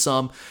 which he did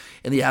some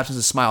in the absence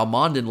of Smile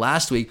Mondon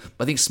last week.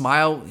 But I think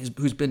Smile,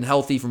 who's been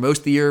healthy for most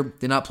of the year,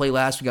 did not play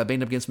last week, got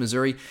banged up against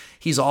Missouri.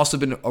 He's also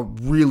been a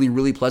really,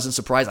 really pleasant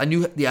surprise. I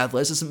knew the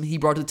athleticism he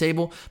brought to the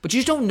table, but you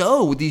just don't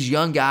know with these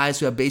young guys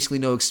who have basically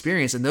no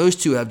experience, and those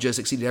two have just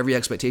exceeded every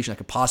expectation I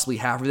could possibly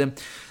have for them.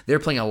 They're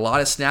playing a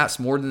lot of snaps,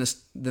 more than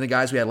the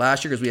guys we had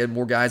last year, because we had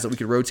more guys that we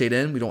could rotate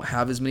in. We don't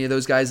have as many of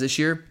those guys this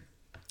year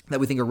that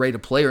we think are ready to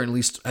play or at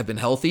least have been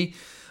healthy.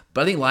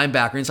 But I think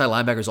inside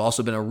linebacker has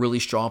also been a really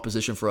strong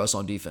position for us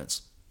on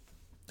defense.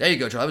 There you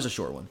go, Charlie. That was a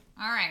short one.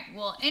 All right.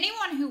 Well,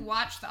 anyone who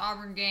watched the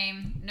Auburn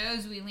game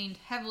knows we leaned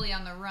heavily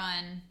on the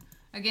run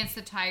against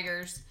the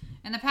Tigers.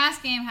 And the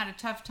pass game had a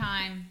tough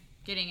time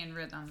getting in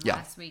rhythm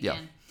last weekend.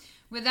 Yeah.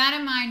 With that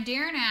in mind,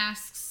 Darren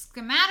asks,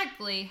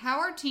 schematically, how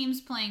are teams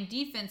playing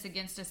defense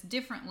against us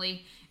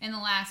differently in the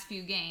last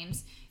few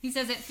games? He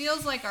says it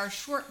feels like our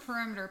short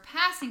perimeter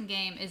passing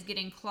game is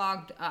getting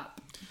clogged up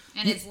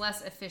and is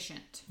less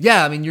efficient.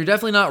 Yeah, I mean, you're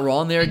definitely not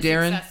wrong there,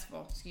 Darren.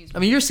 Successful, excuse me. I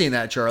mean, you're seeing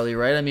that, Charlie,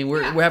 right? I mean,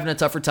 we're having a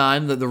tougher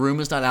time. The room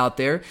is not out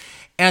there.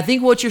 And I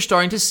think what you're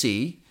starting to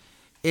see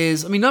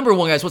is, I mean, number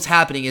one, guys, what's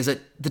happening is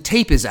that the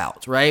tape is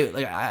out, right?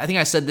 Like, I think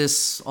I said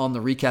this on the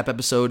recap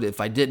episode.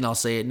 If I didn't, I'll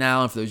say it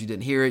now. And for those of you who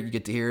didn't hear it, you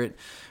get to hear it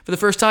for the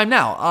first time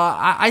now.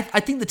 I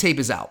think the tape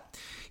is out.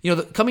 You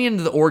know, coming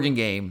into the Oregon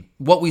game,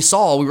 what we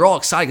saw, we were all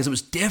excited because it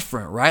was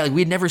different, right? Like,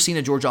 we had never seen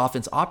a Georgia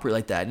offense operate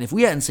like that. And if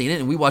we hadn't seen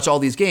it and we watch all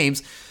these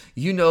games,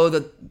 you know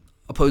that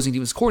opposing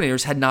defense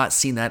coordinators had not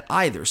seen that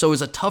either. So it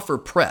was a tougher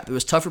prep. It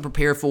was tougher to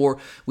prepare for.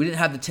 We didn't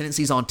have the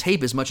tendencies on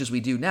tape as much as we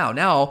do now.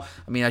 Now,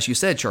 I mean, as you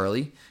said,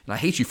 Charlie, and I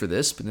hate you for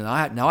this, but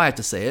now I have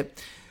to say it,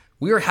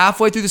 we are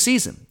halfway through the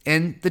season,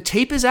 and the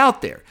tape is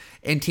out there.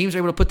 And teams are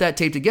able to put that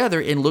tape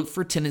together and look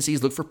for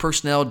tendencies, look for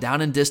personnel,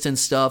 down and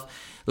distance stuff,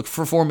 look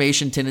for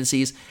formation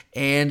tendencies,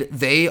 and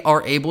they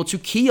are able to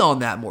key on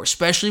that more,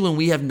 especially when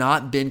we have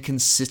not been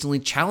consistently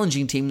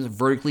challenging teams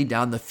vertically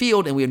down the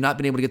field, and we have not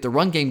been able to get the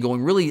run game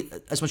going really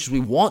as much as we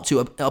want to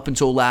up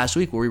until last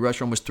week, where we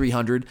rushed almost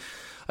 300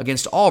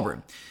 against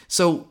Auburn.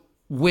 So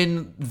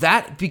when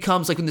that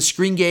becomes, like, when the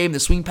screen game, the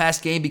swing pass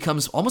game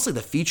becomes almost like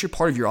the feature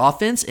part of your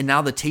offense, and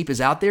now the tape is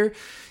out there,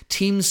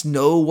 teams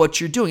know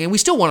what you're doing. And we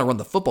still want to run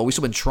the football. We've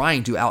still been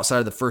trying to outside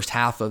of the first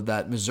half of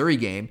that Missouri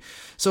game.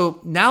 So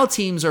now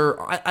teams are,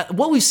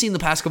 what we've seen the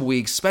past couple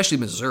weeks, especially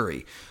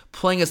Missouri,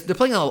 they're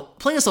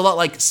playing us a lot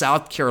like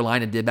South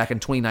Carolina did back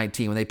in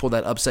 2019 when they pulled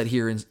that upset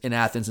here in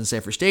Athens in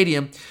Sanford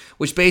Stadium,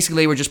 which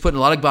basically were just putting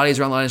a lot of bodies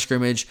around the line of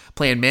scrimmage,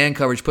 playing man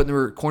coverage, putting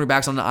their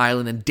cornerbacks on the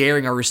island, and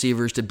daring our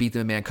receivers to beat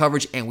them in man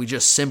coverage, and we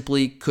just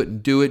simply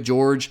couldn't do it.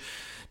 George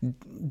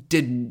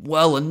did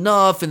well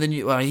enough, and then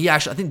I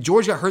think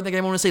George got hurt in that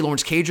game. I want to say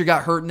Lawrence Cager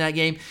got hurt in that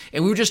game,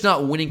 and we were just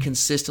not winning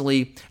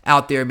consistently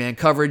out there in man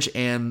coverage,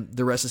 and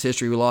the rest is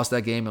history. We lost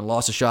that game and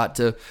lost a shot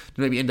to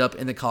maybe end up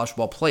in the college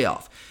football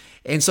playoff.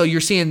 And so you're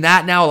seeing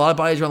that now. A lot of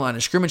bodies are on the line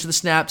of scrimmage to the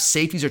snap.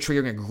 Safeties are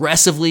triggering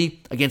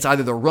aggressively against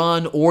either the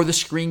run or the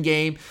screen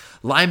game.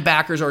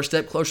 Linebackers are a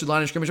step closer to the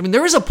line of scrimmage. I mean,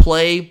 there was a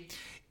play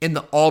in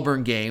the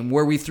Auburn game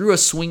where we threw a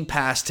swing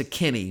pass to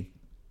Kenny.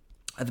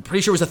 I'm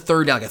pretty sure it was a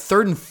third down, like a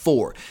 3rd and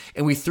 4,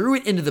 and we threw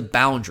it into the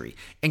boundary.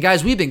 And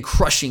guys, we've been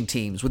crushing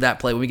teams with that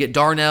play. When we get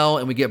Darnell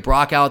and we get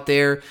Brock out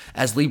there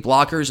as lead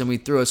blockers and we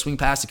throw a swing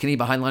pass to Kenny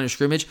behind the line of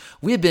scrimmage,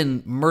 we have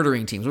been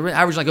murdering teams. We've been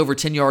averaging like over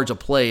 10 yards a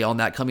play on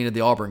that coming into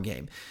the Auburn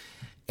game.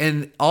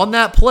 And on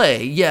that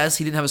play, yes,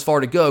 he didn't have as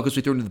far to go because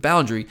we threw it into the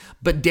boundary,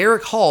 but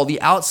Derek Hall,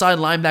 the outside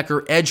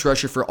linebacker edge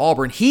rusher for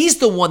Auburn, he's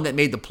the one that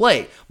made the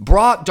play.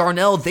 Brock,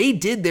 Darnell, they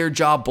did their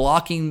job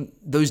blocking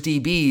those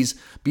DBs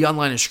beyond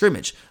line of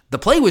scrimmage. The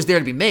play was there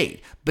to be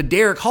made, but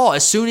Derek Hall,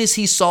 as soon as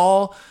he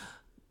saw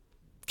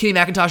Kenny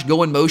McIntosh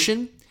go in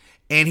motion,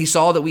 and he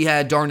saw that we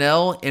had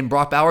Darnell and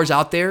Brock Bowers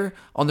out there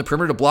on the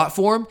perimeter to block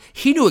for him,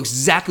 he knew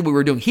exactly what we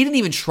were doing. He didn't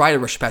even try to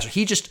rush the passer.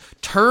 He just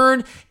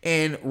turned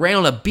and ran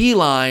on a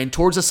beeline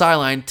towards the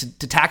sideline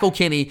to tackle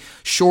Kenny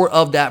short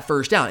of that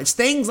first down. It's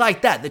things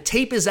like that. The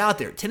tape is out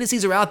there.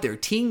 Tendencies are out there.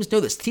 Teams know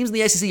this. Teams in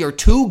the SEC are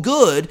too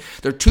good.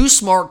 They're too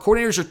smart.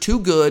 Coordinators are too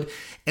good.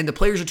 And the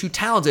players are too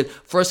talented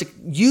for us to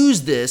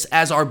use this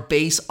as our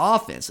base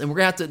offense. And we're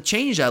going to have to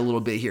change that a little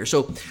bit here.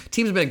 So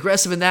teams have been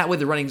aggressive in that way.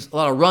 They're running a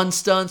lot of run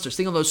stunts. They're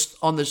sticking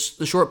on the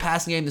short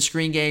passing game, the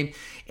screen game.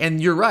 And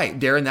you're right,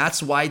 Darren,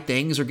 that's why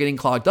things are getting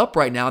clogged up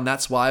right now. And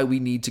that's why we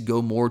need to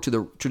go more to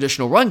the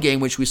traditional run game,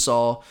 which we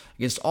saw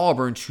against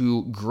Auburn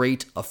to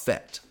great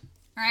effect.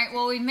 All right,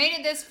 well, we've made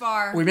it this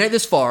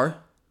far.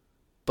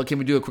 But can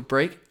we do a quick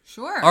break?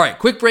 Sure. All right,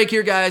 quick break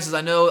here, guys, as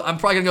I know I'm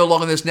probably going to go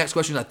long on this next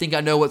question. I think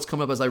I know what's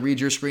coming up as I read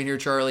your screen here,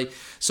 Charlie.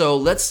 So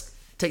let's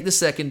take the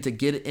second to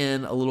get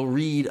in a little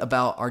read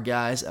about our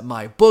guys at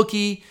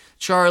MyBookie.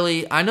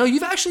 Charlie, I know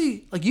you've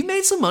actually, you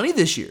made some money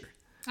this year.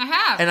 I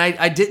have. And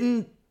I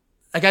didn't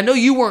like, I know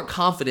you weren't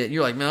confident.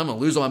 You're like, man, I'm going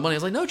to lose all my money. I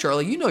was like, no,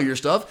 Charlie, you know your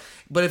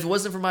stuff. But if it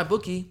wasn't for my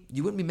bookie,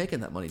 you wouldn't be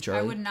making that money, Charlie.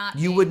 I would not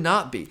You be. would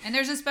not be. And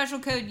there's a special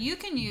code you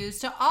can use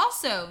to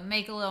also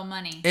make a little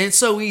money. And it's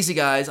so easy,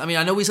 guys. I mean,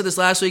 I know we said this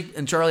last week,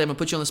 and Charlie, I'm going to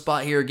put you on the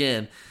spot here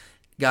again.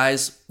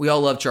 Guys, we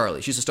all love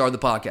Charlie. She's the star of the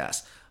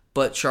podcast.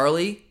 But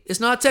Charlie is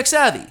not tech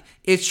savvy.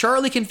 If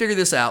Charlie can figure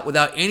this out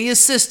without any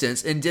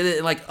assistance and did it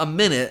in like a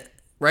minute,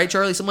 right,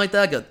 Charlie? Something like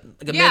that?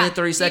 Like a minute,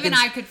 30 seconds? Even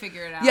I could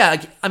figure it out.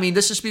 Yeah, I mean,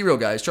 let's just be real,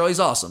 guys. Charlie's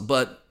awesome,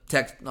 but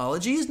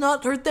technology is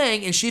not her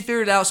thing, and she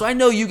figured it out. So I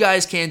know you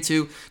guys can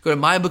too. Go to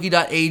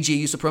mybookie.ag,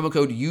 use the promo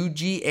code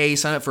UGA,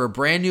 sign up for a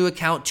brand new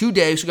account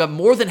today. So we got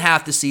more than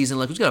half the season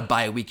left. We've got a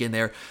bye week in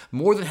there.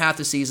 More than half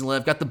the season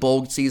left. Got the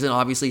bowl season,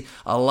 obviously.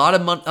 A lot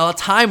of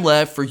time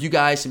left for you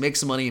guys to make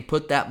some money and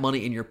put that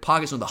money in your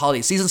pockets when the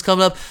holiday season's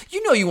coming up.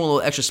 You know you want a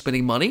little extra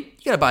spending money.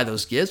 You got to buy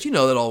those gifts. You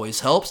know that always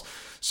helps.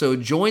 So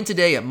join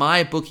today at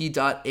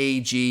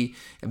mybookie.ag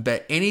and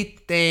bet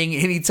anything,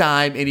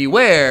 anytime,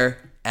 anywhere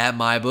at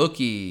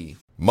MyBookie.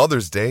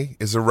 Mother's Day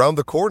is around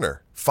the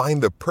corner.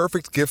 Find the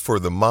perfect gift for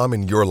the mom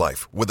in your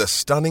life with a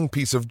stunning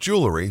piece of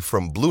jewelry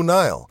from Blue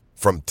Nile.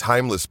 From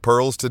timeless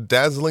pearls to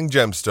dazzling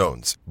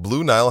gemstones,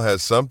 Blue Nile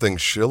has something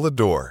she'll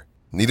adore.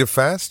 Need it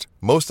fast?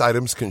 Most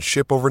items can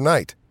ship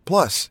overnight.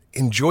 Plus,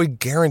 enjoy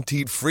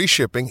guaranteed free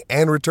shipping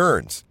and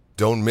returns.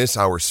 Don't miss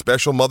our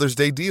special Mother's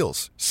Day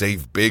deals.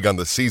 Save big on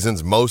the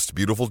season's most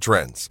beautiful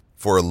trends.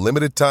 For a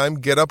limited time,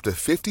 get up to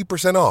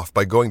 50% off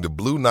by going to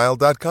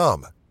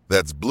BlueNile.com.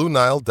 That's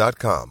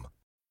BlueNile.com.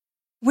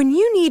 When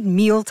you need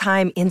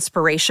mealtime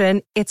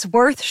inspiration, it's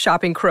worth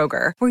shopping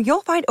Kroger, where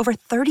you'll find over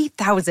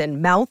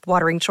 30,000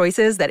 mouth-watering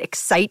choices that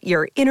excite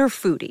your inner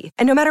foodie.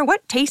 And no matter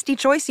what tasty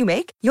choice you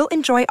make, you'll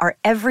enjoy our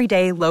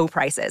everyday low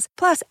prices,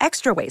 plus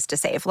extra ways to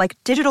save, like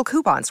digital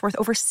coupons worth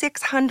over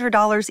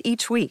 $600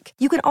 each week.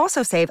 You can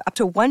also save up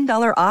to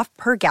 $1 off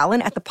per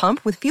gallon at the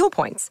pump with fuel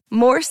points.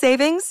 More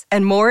savings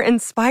and more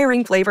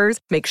inspiring flavors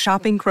make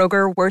shopping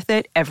Kroger worth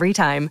it every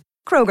time.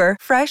 Kroger,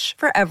 fresh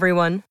for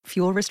everyone.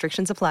 Fuel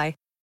restrictions apply.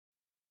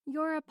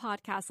 You're a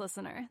podcast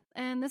listener,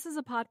 and this is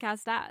a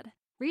podcast ad.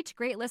 Reach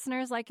great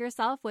listeners like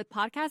yourself with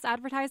podcast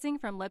advertising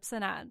from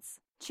Libsyn Ads.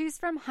 Choose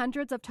from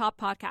hundreds of top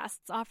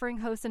podcasts offering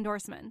host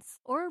endorsements,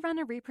 or run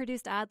a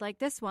reproduced ad like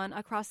this one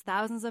across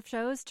thousands of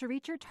shows to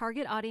reach your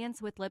target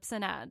audience with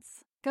Libsyn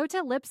Ads. Go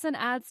to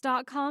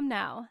libsynads.com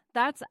now.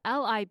 That's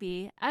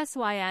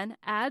LIBSYN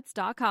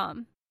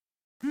ads.com.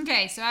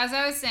 Okay, so as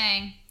I was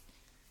saying,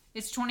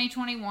 it's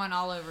 2021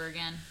 all over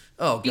again.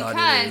 Oh, God,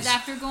 because it is.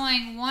 after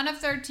going 1 of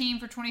 13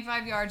 for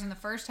 25 yards in the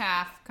first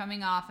half,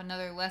 coming off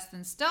another less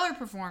than stellar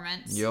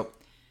performance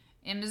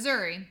in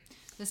Missouri,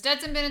 the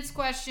Stetson Bennett's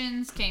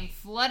questions came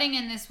flooding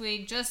in this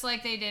week, just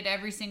like they did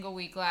every single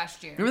week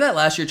last year. Remember that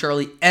last year,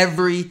 Charlie?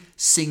 Every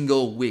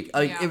single week.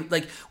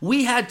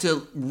 We had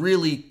to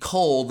really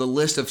cull the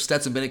list of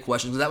Stetson Bennett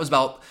questions. That was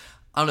about,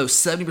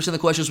 70% of the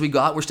questions we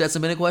got were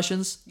Stetson Bennett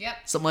questions? Yep.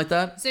 Something like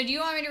that? So do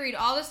you want me to read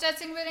all the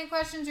Stetson Bennett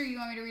questions, or do you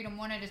want me to read them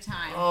one at a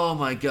time? Oh,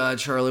 my God,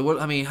 Charlie.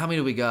 How many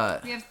do we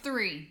got? We have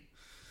 3.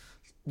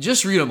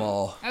 Just read them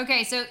all.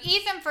 Okay, so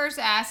Ethan first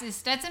asks, is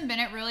Stetson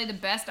Bennett really the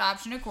best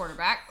option at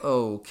quarterback?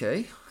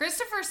 Okay.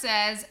 Christopher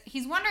says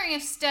he's wondering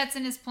if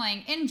Stetson is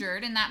playing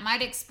injured, and that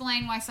might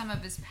explain why some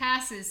of his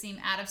passes seem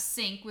out of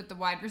sync with the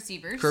wide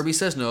receivers. Kirby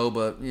says no,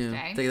 but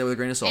take that with a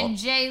grain of salt. And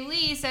Jay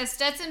Lee says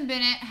Stetson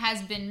Bennett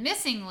has been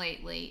missing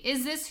lately.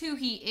 Is this who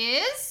he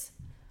is,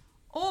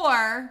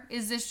 or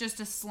is this just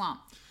a slump?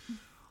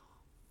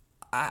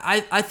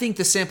 I think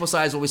the sample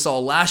size, what we saw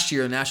last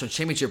year in the National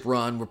Championship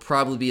run, would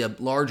probably be a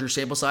larger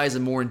sample size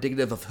and more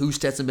indicative of who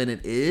Stetson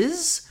Bennett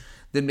is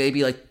than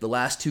maybe like the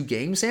last 2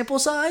 game sample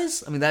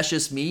size. I mean, that's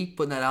just me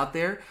putting that out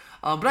there.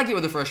 But I get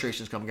where the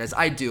frustration is coming, guys.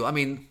 I do. I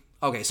mean,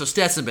 okay, so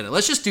Stetson Bennett.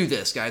 Let's just do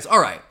this, guys. All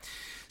right.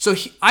 So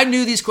I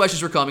knew these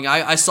questions were coming.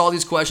 I saw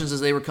these questions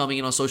as they were coming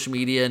in on social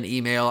media and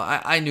email.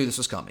 I knew this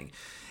was coming.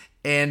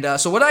 And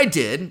so what I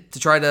did to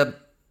try to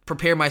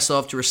prepare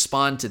myself to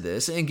respond to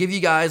this and give you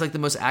guys like the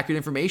most accurate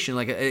information,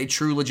 like a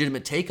true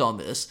legitimate take on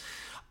this,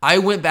 I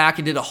went back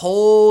and did a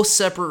whole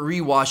separate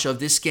rewatch of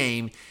this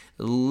game,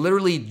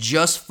 literally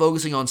just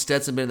focusing on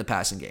Stetson Bennett in the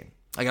passing game.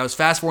 Like, I was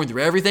fast forwarding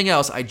through everything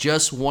else. I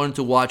just wanted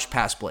to watch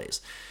pass plays.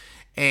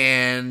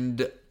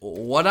 And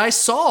what I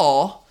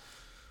saw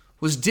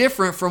was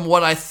different from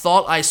what I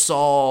thought I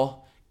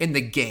saw in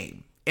the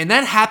game. And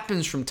that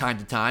happens from time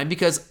to time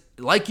because,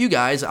 like you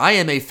guys, I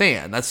am a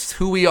fan. That's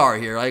who we are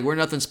here. Like, we're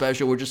nothing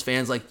special. We're just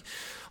fans like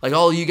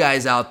all of you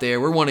guys out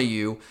there. We're one of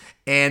you.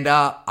 And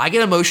I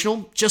get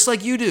emotional just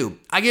like you do.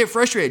 I get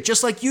frustrated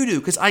just like you do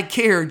because I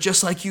care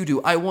just like you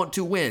do. I want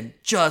to win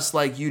just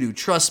like you do.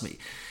 Trust me.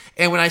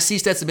 And when I see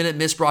Stetson Bennett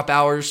miss Brock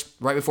Bowers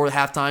right before the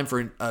halftime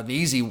for an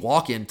easy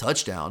walk-in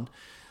touchdown,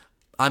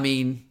 I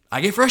mean,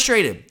 I get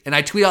frustrated. And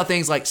I tweet out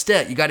things like,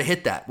 Stet, you got to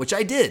hit that, which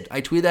I did.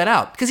 I tweeted that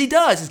out because he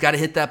does. He's got to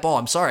hit that ball.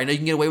 I'm sorry. I know you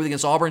can get away with it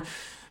against Auburn.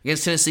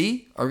 Against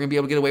Tennessee, are we going to be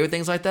able to get away with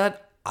things like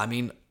that? I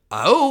mean,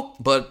 I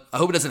hope, but I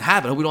hope it doesn't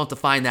happen. I hope we don't have to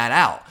find that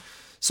out.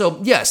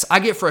 So, yes, I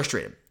get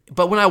frustrated.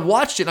 But when I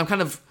watched it, I'm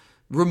kind of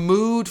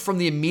removed from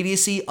the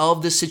immediacy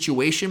of the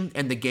situation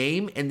and the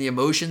game, and the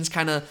emotions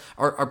kind of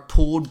are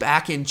pulled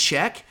back in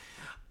check,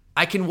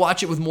 I can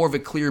watch it with more of a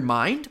clear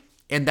mind.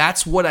 And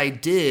that's what I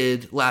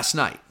did last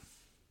night.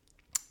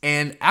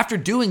 And after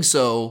doing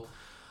so,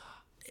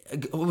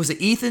 was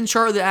it Ethan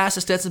Charlie that asked,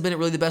 is Stetson Bennett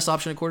really the best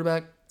option at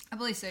quarterback? I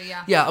believe so,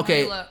 yeah. Yeah,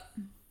 okay.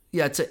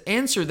 Yeah, to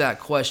answer that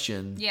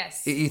question.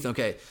 Yes. Ethan,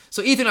 okay.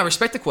 So Ethan, I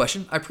respect the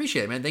question. I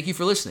appreciate it, man. Thank you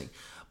for listening.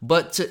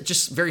 But to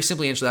just very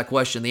simply answer that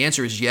question, the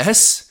answer is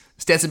yes.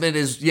 Stetson Bennett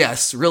is,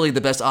 yes, really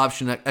the best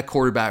option at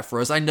quarterback for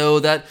us. I know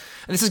that,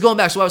 and this is going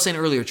back to what I was saying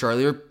earlier,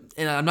 Charlie,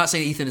 and I'm not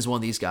saying Ethan is one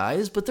of these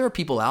guys, but there are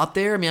people out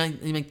there. I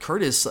mean,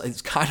 Curtis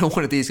is kind of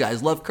one of these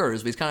guys. Love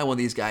Curtis, but he's kind of one of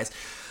these guys.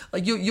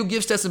 Like you'll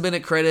give Stetson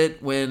Bennett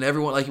credit when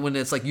everyone, like when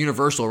it's like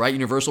universal, right?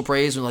 Universal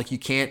praise, and like you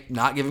can't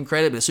not give him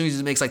credit. But as soon as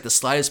he makes like the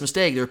slightest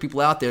mistake, there are people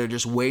out there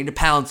just waiting to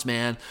pounce,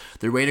 man.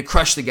 They're waiting to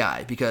crush the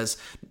guy because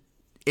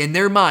in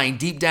their mind,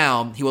 deep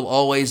down, he will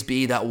always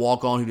be that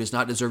walk-on who does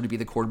not deserve to be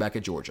the quarterback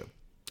at Georgia.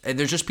 And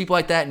there's just people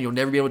like that, and you'll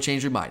never be able to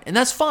change your mind. And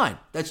that's fine.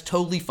 That's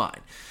totally fine.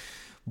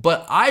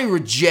 But I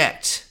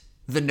reject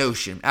the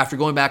notion, after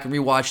going back and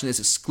rewatching this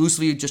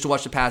exclusively just to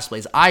watch the pass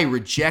plays, I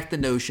reject the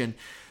notion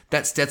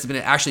that Stetson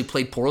Bennett actually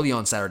played poorly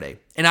on Saturday.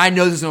 And I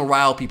know this is going to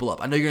rile people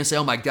up. I know you're going to say,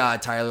 oh my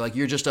God, Tyler, like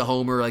you're just a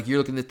homer. Like you're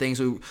looking at things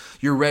with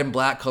your red and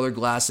black colored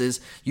glasses.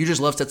 You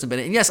just love Stetson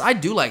Bennett. And yes, I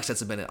do like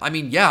Stetson Bennett. I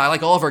mean, yeah, I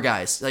like all of our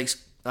guys.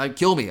 Like,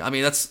 kill me. I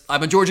mean,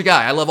 I'm a Georgia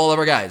guy. I love all of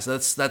our guys.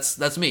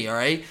 That's me, all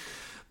right?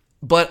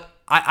 But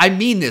I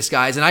mean this,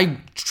 guys, and I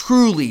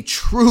truly,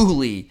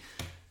 truly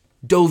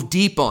dove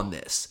deep on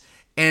this.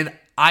 And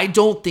I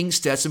don't think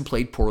Stetson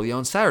played poorly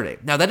on Saturday.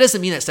 Now, that doesn't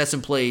mean that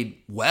Stetson played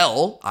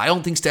well. I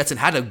don't think Stetson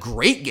had a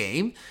great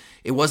game.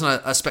 It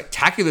wasn't a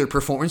spectacular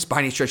performance by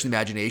any stretch of the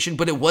imagination,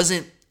 but it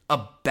wasn't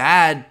a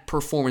bad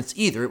performance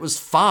either. It was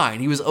fine.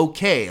 He was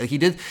okay. Like he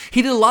did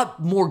a lot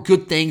more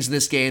good things in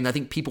this game than I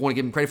think people want to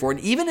give him credit for. And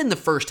even in the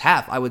first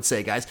half, I would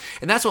say, guys,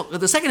 and that's what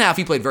the second half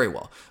he played very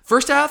well.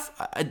 First half,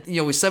 he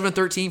was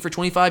 7-13 for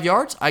 25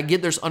 yards. I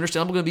get there's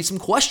understandable going to be some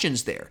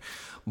questions there,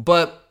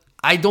 but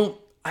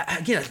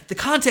again, the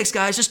context,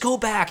 guys, just go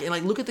back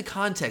and look at the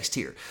context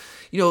here.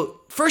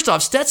 First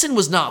off, Stetson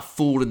was not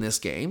fooled in this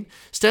game.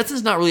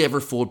 Stetson's not really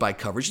ever fooled by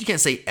coverage. You can't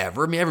say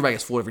ever. I mean, everybody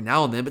gets fooled every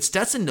now and then, but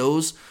Stetson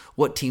knows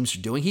what teams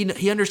are doing.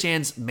 He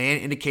understands man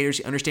indicators.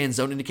 He understands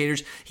zone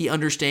indicators. He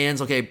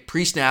understands, okay,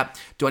 pre-snap,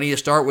 do I need to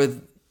start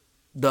with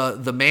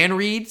the man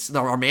reads,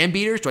 our man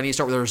beaters? Do I need to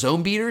start with our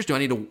zone beaters?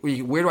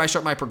 Where do I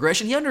start my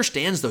progression? He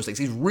understands those things.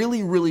 He's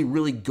really, really,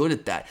 really good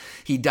at that.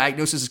 He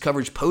diagnoses his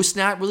coverage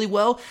post-snap really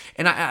well,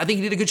 and I think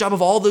he did a good job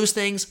of all those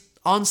things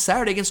on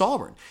Saturday against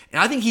Auburn.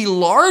 And I think he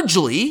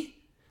largely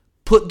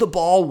put the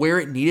ball where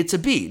it needed to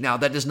be. Now,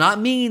 that does not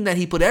mean that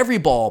he put every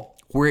ball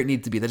where it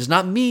needed to be. That does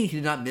not mean he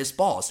did not miss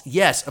balls.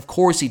 Yes, of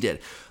course he did.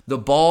 The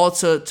ball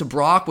to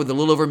Brock with a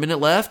little over a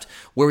minute left,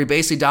 where we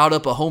basically dialed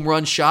up a home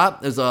run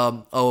shot. It was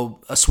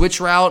a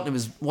switch route. It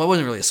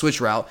wasn't really a switch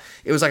route.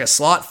 It was like a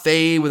slot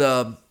fade with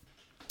a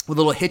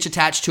little hitch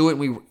attached to it.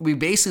 And we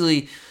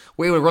basically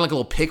were able to run like a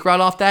little pick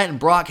route off that. And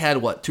Brock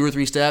had 2 or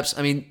 3 steps.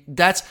 I mean,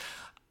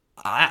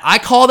 I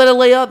call that a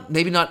layup.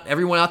 Maybe not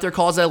everyone out there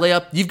calls that a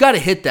layup. You've got to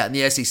hit that in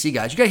the SEC,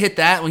 guys. You got to hit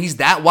that when he's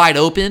that wide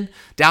open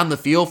down the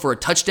field for a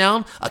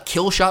touchdown, a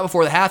kill shot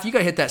before the half. You got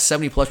to hit that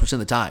 70+% of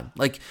the time.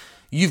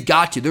 You've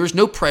got to. There was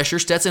no pressure.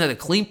 Stetson had a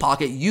clean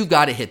pocket. You've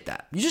got to hit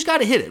that. You just got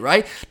to hit it,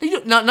 right?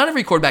 Not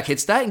every quarterback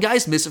hits that, and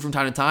guys miss it from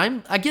time to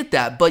time. I get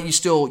that, but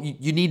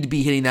you need to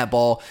be hitting that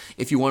ball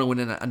if you want to win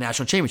a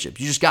national championship.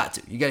 You just got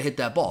to. You got to hit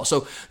that ball.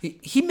 So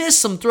he missed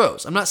some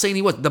throws. I'm not saying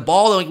he wasn't. The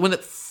ball, when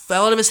it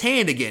fell out of his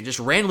hand again, just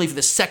randomly for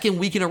the second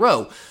week in a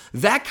row,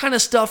 that kind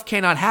of stuff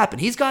cannot happen.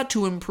 He's got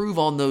to improve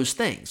on those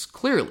things,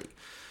 clearly.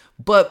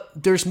 But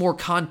there's more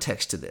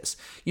context to this.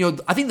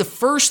 I think the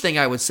first thing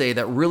I would say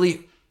that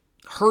really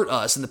hurt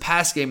us in the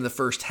pass game in the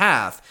first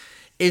half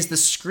is the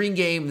screen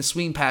game, the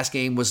swing pass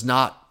game was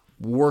not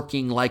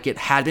working like it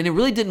had been. It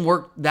really didn't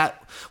work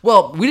that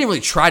well. We didn't really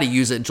try to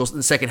use it until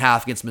the second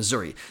half against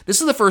Missouri. This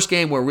is the first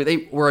game where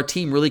our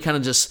team really kind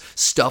of just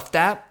stuffed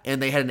that,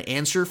 and they had an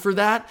answer for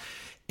that.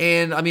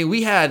 And I mean,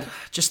 we had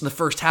just in the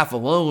first half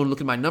alone,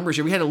 looking at my numbers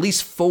here, we had at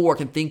least 4 I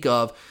can think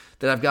of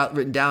that I've got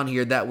written down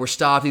here that were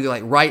stopped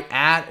either right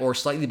at or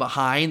slightly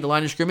behind the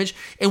line of scrimmage.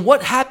 And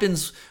what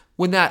happens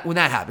when that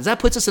happens? That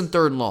puts us in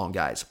 3rd and long,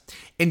 guys.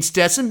 And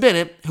Stetson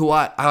Bennett, who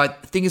I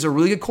think is a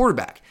really good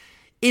quarterback,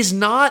 is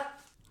not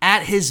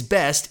at his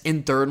best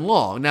in 3rd and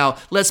long. Now,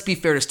 let's be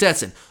fair to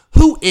Stetson.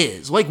 Who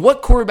is?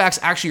 What quarterbacks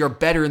actually are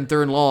better in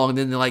 3rd and long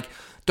than 3rd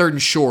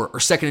and short or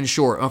 2nd and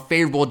short on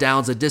favorable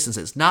downs and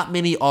distances? Not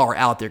many are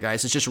out there,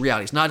 guys. It's just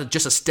reality. It's not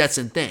just a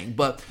Stetson thing.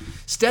 But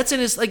Stetson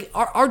is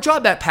our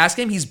job at pass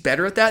game. He's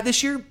better at that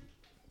this year.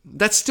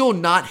 That's still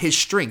not his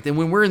strength. And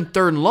when we're in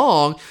 3rd and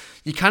long,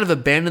 you kind of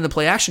abandon the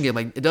play action game.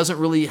 It doesn't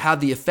really have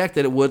the effect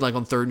that it would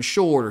on 3rd and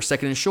short or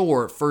 2nd and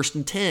short, 1st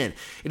and 10.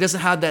 It doesn't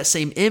have that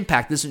same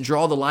impact. It doesn't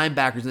draw the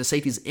linebackers and the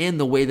safeties in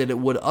the way that it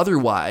would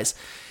otherwise.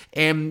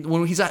 And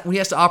when he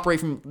has to operate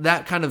from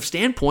that kind of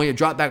standpoint, a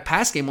drop back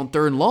pass game on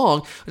 3rd and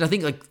long, and I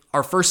think like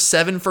our first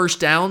 7 third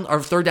down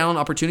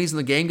opportunities in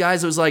the game,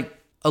 guys, it was like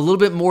a little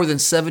bit more than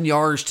 7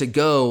 yards to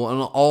go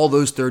on all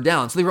those 3rd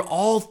downs. So they were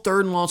all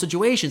 3rd and long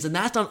situations, and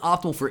that's not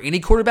optimal for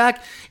any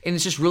quarterback, and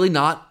it's just really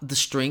not the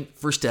strength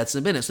for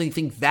Stetson Bennett. So I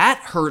think that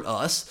hurt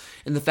us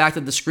in the fact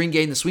that the screen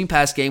game, the swing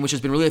pass game, which has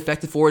been really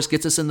effective for us,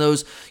 gets us in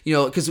those,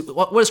 because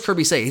what does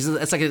Kirby say?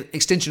 It's like an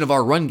extension of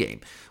our run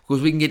game,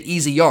 because we can get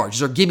easy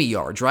yards, or gimme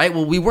yards, right?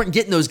 Well, we weren't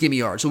getting those gimme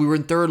yards, so we were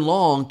in 3rd and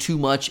long too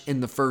much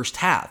in the first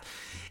half.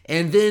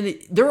 And then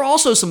there are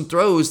also some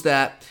throws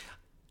that,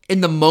 in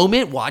the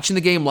moment, watching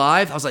the game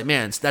live, I was like,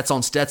 man, that's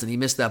on Stetson. He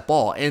missed that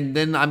ball. And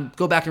then I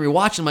go back and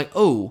rewatch, and I'm like,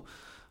 oh,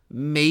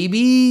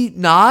 maybe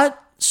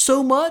not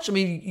so much. I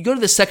mean, you go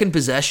to the second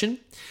possession.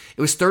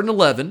 It was 3rd and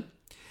 11.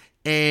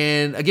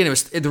 And again,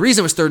 the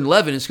reason it was 3rd and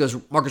 11 is because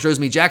Marcus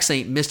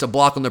Rosemy-Jacksaint missed a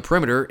block on the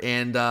perimeter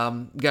and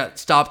got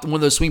stopped. One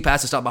of those swing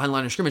passes stopped behind the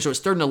line of scrimmage. So it's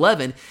 3rd and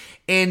 11.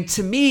 And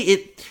to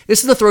me,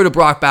 this is the throw to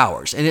Brock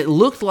Bowers. And it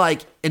looked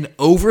like an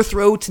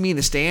overthrow to me in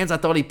the stands. I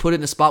thought he put it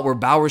in a spot where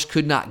Bowers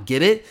could not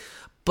get it.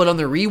 But on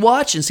the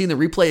rewatch and seeing the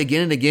replay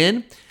again and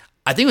again,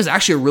 I think it was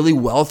actually a really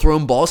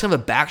well-thrown ball. It's kind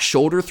of a back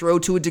shoulder throw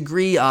to a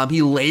degree.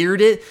 He layered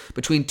it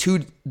between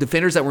 2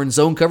 defenders that were in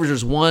zone coverage.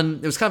 It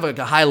was kind of like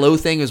a high-low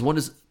thing. It was one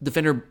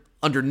defender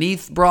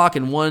underneath Brock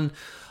and one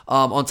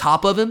on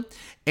top of him.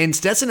 And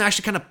Stetson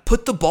actually kind of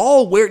put the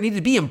ball where it needed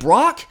to be. And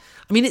Brock,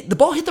 the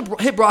ball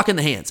hit Brock in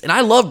the hands. And I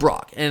love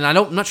Brock. And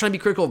I'm not trying to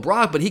be critical of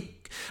Brock, but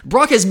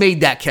Brock has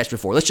made that catch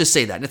before. Let's just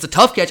say that. And it's a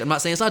tough catch. I'm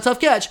not saying it's not a tough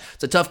catch.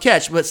 It's a tough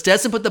catch. But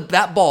Stetson put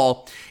that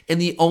ball in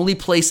the only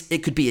place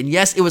it could be. And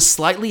yes, it was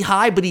slightly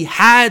high, but he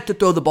had to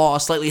throw the ball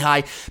slightly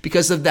high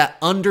because of that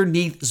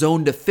underneath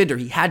zone defender.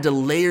 He had to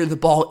layer the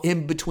ball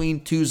in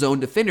between 2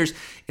 zone defenders.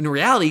 In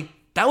reality,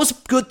 that was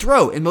a good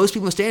throw. And most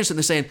people in the stands are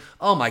saying,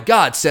 oh my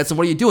God, Stetson,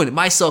 what are you doing? And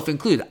myself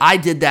included. I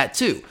did that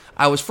too.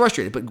 I was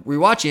frustrated. But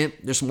rewatching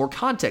it, there's some more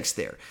context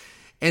there.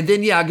 And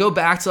then, I go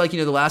back to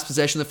the last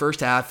possession of the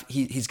first half.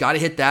 He's got to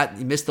hit that.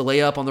 He missed the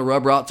layup on the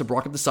rub route to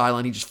Brock up the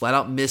sideline. He just flat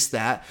out missed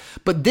that.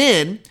 But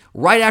then,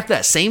 right after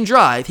that same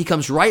drive, he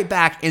comes right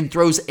back and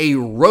throws a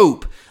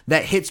rope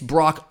that hits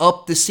Brock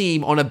up the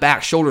seam on a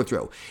back shoulder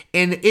throw.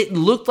 And it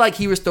looked like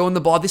he was throwing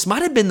the ball. This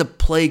might have been the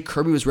play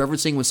Kirby was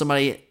referencing when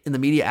somebody in the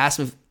media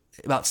asked him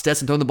about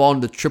Stetson throwing the ball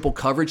into triple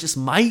coverage. This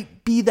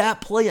might be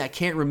that play. I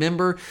can't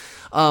remember.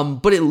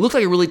 But it looked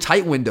like a really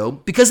tight window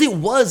because it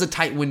was a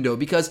tight window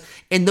because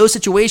in those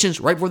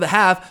situations, right before the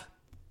half,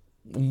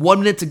 1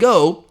 minute to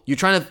go, you're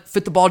trying to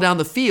fit the ball down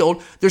the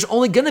field. There's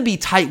only going to be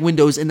tight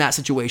windows in that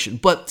situation.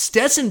 But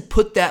Stetson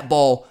put that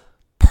ball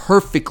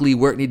perfectly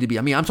where it needed to be.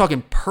 I'm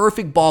talking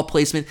perfect ball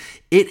placement.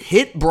 It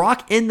hit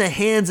Brock in the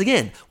hands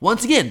again.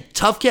 Once again,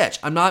 tough catch.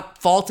 I'm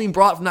not faulting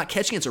Brock for not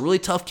catching it. It's a really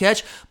tough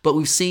catch, but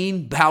we've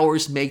seen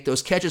Bowers make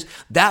those catches.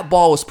 That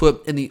ball was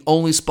put in the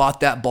only spot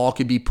that ball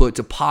could be put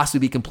to possibly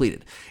be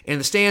completed. In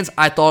the stands,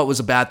 I thought it was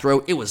a bad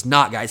throw. It was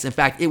not, guys. In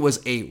fact, it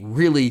was a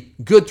really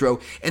good throw.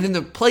 And then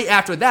the play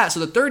after that,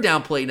 so the 3rd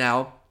down play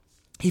now,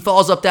 he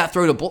follows up that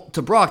throw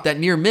to Brock, that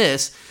near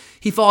miss.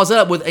 He follows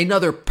up with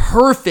another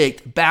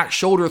perfect back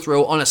shoulder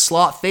throw on a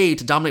slot fade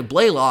to Dominic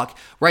Blaylock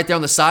right there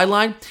on the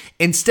sideline.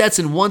 And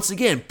Stetson once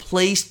again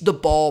placed the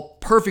ball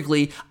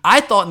perfectly.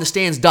 I thought in the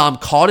stands Dom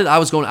caught it. I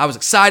was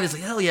excited. It's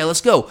like, hell yeah, let's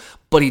go.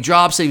 But he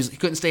drops it. He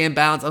couldn't stay in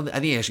bounds. I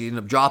think he actually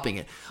ended up dropping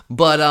it.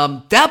 But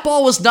that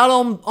ball was not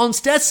on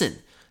Stetson.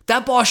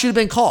 That ball should have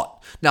been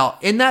caught. Now,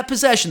 in that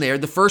possession there,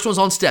 the first one's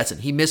on Stetson.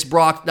 He missed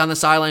Brock down the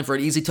sideline for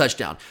an easy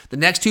touchdown. The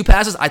next 2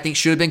 passes, I think,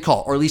 should have been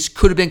caught, or at least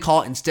could have been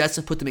caught, and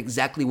Stetson put them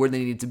exactly where they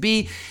needed to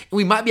be. And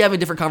we might be having a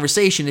different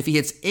conversation if he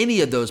hits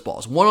any of those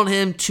balls. 1 on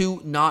him,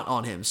 2 not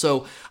on him.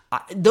 So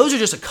those are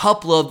just a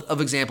couple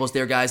of examples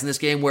there, guys, in this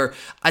game where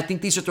I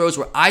think these are throws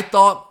where I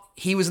thought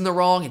he was in the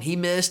wrong and he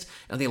missed.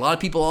 And I think a lot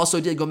of people also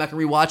did, going back and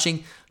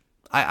rewatching.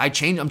 I'm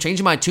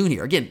changing my tune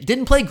here. Again,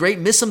 didn't play great,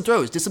 missed some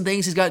throws, did some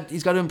things he's got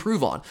to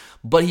improve on.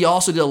 But he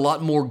also did a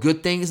lot more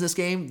good things in this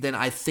game than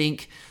I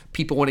think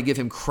people want to give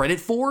him credit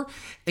for.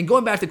 And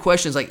going back to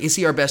questions like, is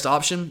he our best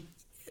option?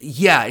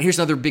 Yeah, here's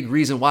another big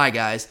reason why,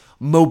 guys.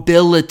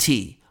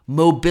 Mobility.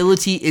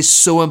 Mobility is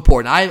so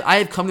important. I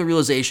have come to the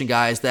realization,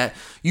 guys, that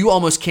you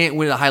almost can't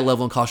win at a high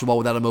level in college football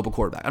without a mobile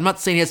quarterback. I'm not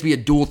saying he has to be a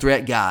dual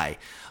threat guy,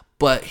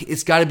 but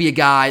it's got to be a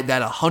guy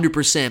that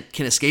 100%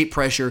 can escape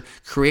pressure,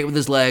 create with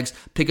his legs,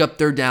 pick up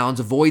 3rd downs,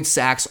 avoid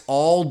sacks,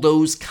 all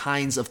those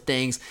kinds of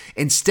things.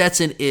 And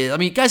Stetson is,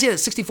 guys, he had a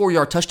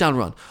 64-yard touchdown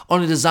run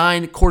on a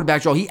designed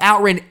quarterback draw. He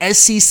outran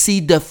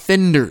SEC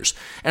defenders.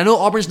 And I know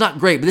Auburn's not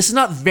great, but this is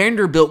not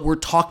Vanderbilt we're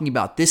talking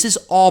about. This is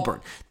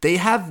Auburn. They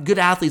have good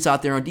athletes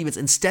out there on defense,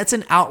 and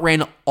Stetson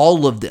outran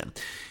all of them.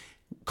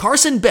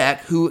 Carson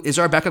Beck, who is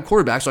our backup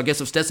quarterback, so I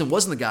guess if Stetson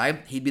wasn't the guy,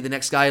 he'd be the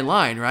next guy in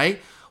line,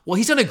 right? Well,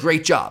 he's done a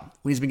great job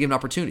when he's been given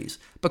opportunities.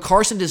 But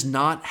Carson does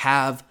not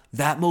have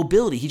that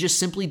mobility. He just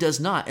simply does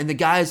not. And the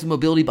guys with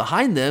mobility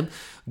behind them,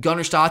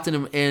 Gunnar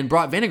Stockton and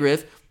Brock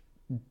Vandagriff,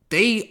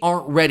 they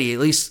aren't ready, at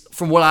least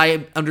from what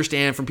I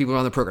understand from people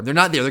around the program. They're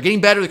not there. They're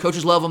getting better. The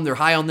coaches love them. They're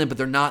high on them, but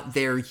they're not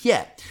there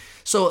yet.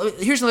 So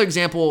here's another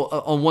example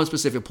on one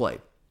specific play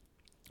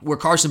where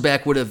Carson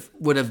Beck would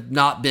have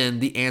not been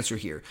the answer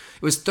here.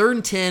 It was 3rd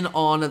and 10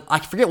 on, I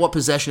forget what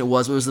possession it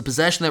was, but it was the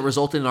possession that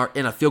resulted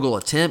in a field goal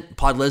attempt.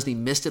 Podlesny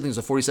missed it. I think it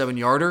was a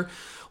 47-yarder.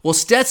 Well,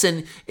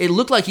 Stetson, it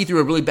looked like he threw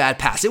a really bad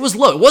pass. It was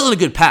low. It wasn't a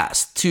good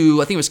pass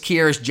to, I think it was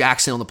Kearis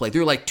Jackson on the play.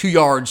 Threw like 2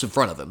 yards in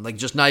front of him, like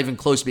just not even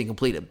close to being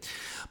completed.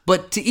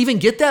 But to even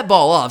get that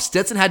ball off,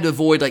 Stetson had to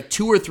avoid like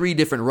 2 or 3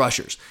 different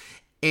rushers.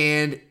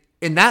 And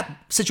in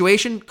that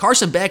situation,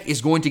 Carson Beck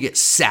is going to get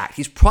sacked.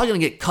 He's probably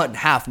going to get cut in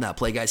half in that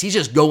play, guys. He's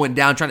just going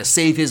down, trying to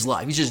save his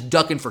life. He's just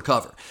ducking for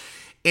cover.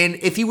 And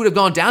if he would have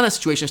gone down that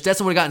situation, if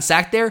Stetson would have gotten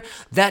sacked there,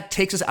 that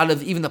takes us out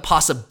of even the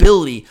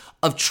possibility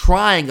of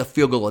trying a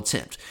field goal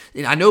attempt.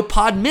 And I know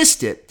Pod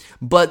missed it,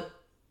 but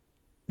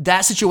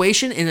that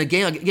situation, and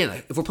again,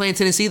 if we're playing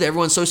Tennessee that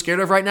everyone's so scared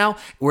of right now,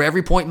 where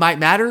every point might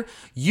matter,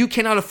 you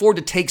cannot afford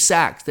to take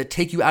sacks that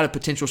take you out of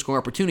potential scoring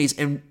opportunities.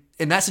 And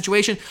in that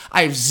situation,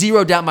 I have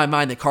zero doubt in my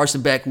mind that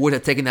Carson Beck would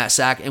have taken that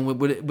sack and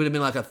would have been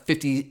like a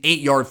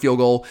 58-yard field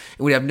goal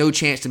and would have no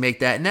chance to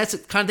make that. And that's the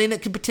kind of thing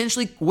that could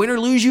potentially win or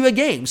lose you a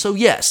game. So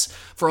yes,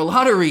 for a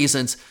lot of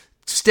reasons,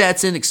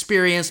 Stetson,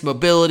 experience,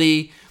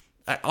 mobility,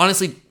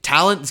 honestly,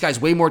 talent. This guy's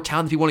way more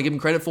talent than people want to give him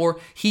credit for.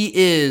 He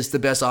is the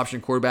best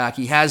option quarterback.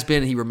 He has been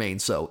and he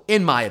remains so,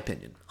 in my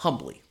opinion,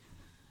 humbly.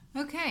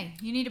 Okay,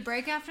 you need a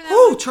break after that?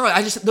 Oh, Charlie,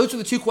 those were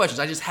the 2 questions.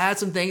 I just had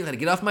some things I had to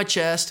get off my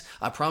chest.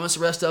 I promise the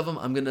rest of them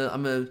I'm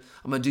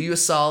gonna do you a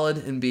solid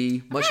and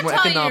be much more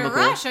economical.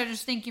 You to rush. I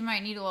just think you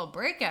might need a little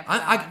break after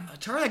that.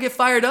 Charlie, I get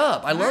fired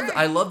up. I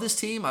love this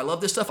team. I love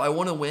this stuff. I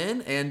want to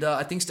win, and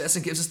I think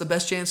Stetson gives us the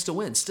best chance to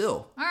win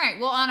still. All right,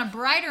 well, on a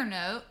brighter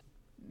note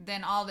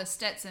than all the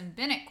Stetson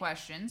Bennett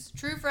questions,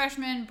 true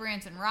freshman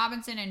Branson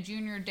Robinson and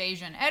junior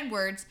Daijun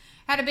Edwards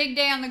had a big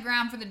day on the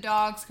ground for the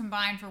Dogs,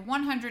 combined for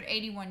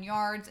 181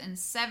 yards and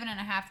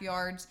 7.5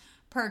 yards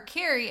per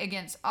carry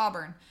against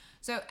Auburn.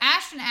 So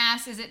Ashton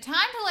asks, is it time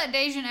to let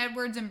Daijun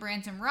Edwards and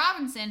Branson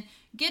Robinson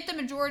get the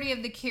majority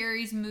of the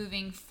carries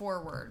moving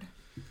forward?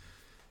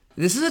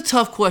 This is a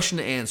tough question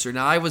to answer.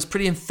 Now, I was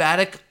pretty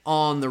emphatic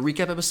on the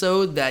recap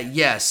episode that,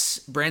 yes,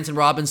 Branson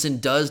Robinson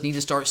does need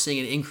to start seeing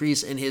an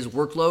increase in his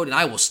workload, and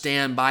I will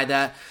stand by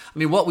that. I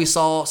mean, what we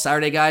saw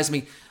Saturday, guys,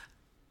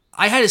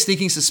 I had a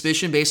sneaking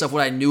suspicion based off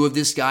what I knew of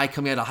this guy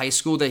coming out of high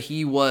school that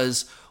he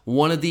was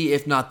one of the,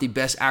 if not the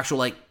best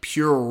actual,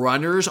 pure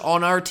runners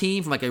on our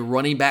team from, a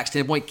running back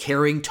standpoint,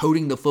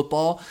 toting the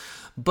football.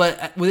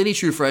 But with any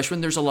true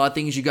freshman, there's a lot of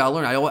things you got to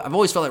learn. I've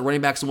always felt like running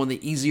backs are one of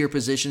the easier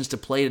positions to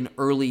play at an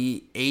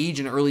early age,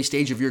 an early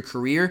stage of your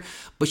career.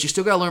 But you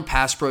still got to learn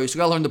pass pro. You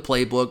still got to learn the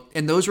playbook.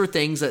 And those were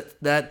things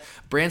that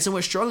Branson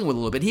was struggling with a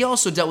little bit. He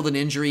also dealt with an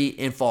injury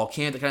in fall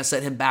camp that kind of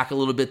set him back a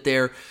little bit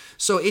there.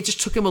 So it just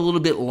took him a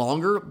little bit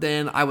longer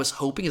than I was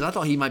hoping, because I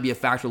thought he might be a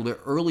factor a little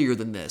bit earlier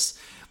than this.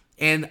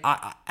 And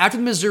after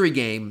the Missouri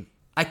game,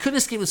 I couldn't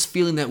escape this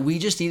feeling that we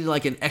just needed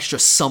an extra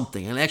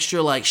something, an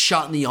extra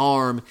shot in the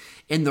arm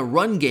in the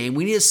run game.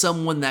 We needed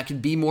someone that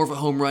could be more of a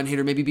home run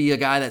hitter, maybe be a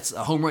guy that's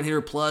a home run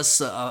hitter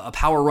plus a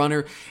power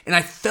runner. And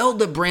I felt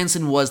that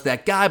Branson was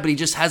that guy, but he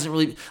just hasn't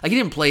really, he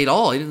didn't play at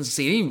all. He didn't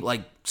see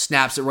any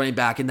snaps at running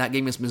back in that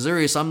game against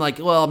Missouri. So I'm I'm not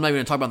even going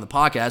to talk about it on the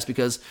podcast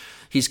because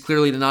he's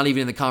clearly not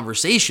even in the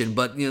conversation.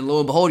 But lo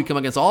and behold, you come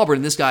against Auburn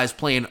and this guy's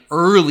playing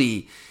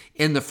early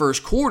in the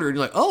first quarter, and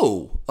you're like,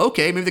 oh,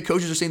 okay, maybe the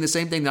coaches are saying the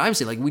same thing that I'm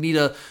saying. We need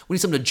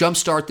something to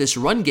jumpstart this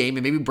run game,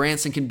 and maybe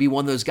Branson can be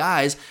one of those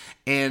guys.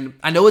 And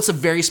I know it's a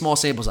very small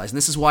sample size, and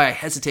this is why I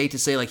hesitate to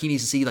say he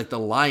needs to see the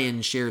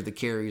lion's share of the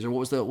carries, or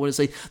what did it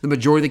say? The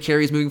majority of the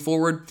carries moving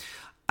forward.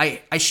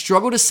 I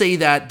struggle to say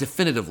that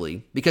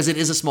definitively because it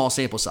is a small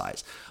sample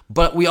size.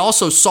 But we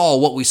also saw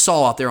what we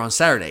saw out there on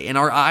Saturday, and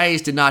our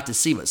eyes did not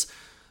deceive us.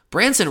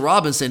 Branson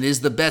Robinson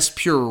is the best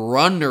pure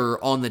runner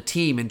on the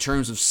team in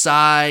terms of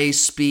size,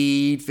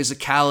 speed,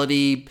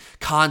 physicality,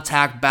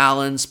 contact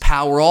balance,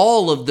 power,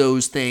 all of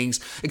those things,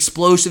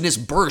 explosiveness,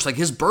 burst.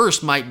 His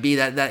burst might be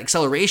that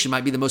acceleration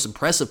might be the most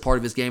impressive part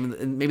of his game,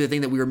 and maybe the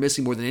thing that we were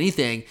missing more than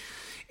anything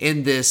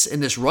in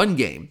this run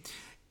game.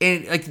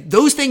 And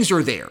those things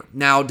are there.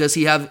 Now, does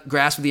he have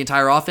grasp of the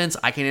entire offense?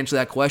 I can't answer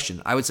that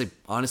question. I would say,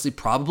 honestly,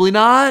 probably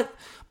not.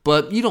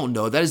 But you don't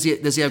know that.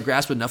 Does he have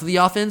grasp enough of the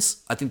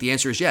offense? I think the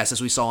answer is yes, as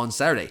we saw on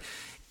Saturday.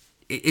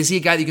 Is he a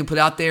guy that you can put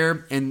out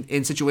there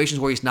in situations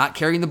where he's not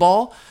carrying the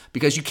ball?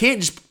 Because you can't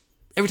just,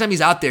 every time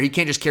he's out there, he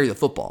can't just carry the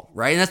football,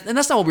 right? And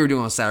that's not what we were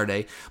doing on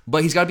Saturday.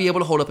 But he's got to be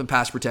able to hold up in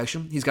pass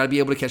protection. He's got to be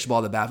able to catch the ball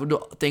in the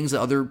backfield, things that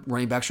other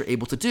running backs are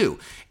able to do.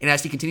 And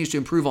as he continues to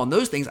improve on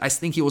those things, I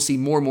think he will see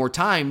more and more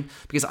time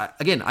because,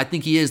 I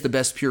think he is the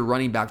best pure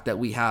running back that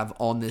we have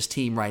on this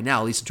team right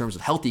now, at least in terms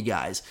of healthy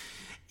guys.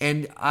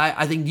 And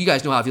I think you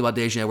guys know how I feel about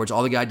Daijun Edwards.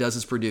 All the guy does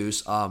is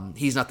produce.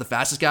 He's not the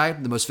fastest guy,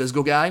 the most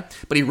physical guy,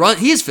 but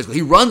he is physical.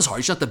 He runs hard.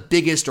 He's not the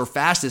biggest or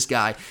fastest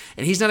guy.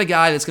 And he's not a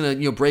guy that's going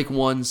to break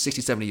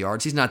 60, 70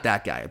 yards. He's not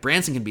that guy.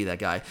 Branson can be that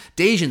guy.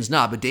 Daijun's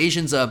not, but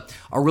Daijun's a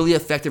really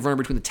effective runner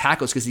between the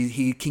tackles because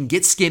he can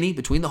get skinny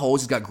between the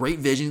holes. He's got great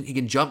vision. He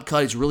can jump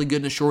cut. He's really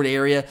good in a short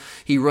area.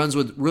 He runs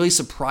with really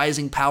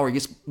surprising power. He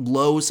gets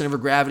low center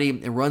of gravity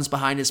and runs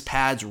behind his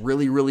pads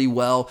really, really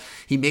well.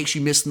 He makes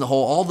you miss in the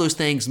hole. All those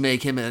things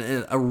make him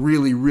a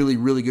really, really,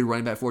 really good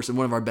running back for us and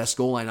one of our best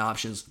goal line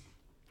options.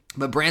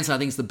 But Branson, I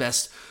think, is the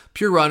best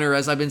pure runner,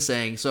 as I've been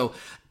saying. So,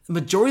 the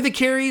majority of the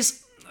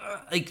carries,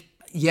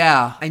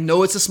 I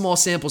know it's a small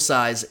sample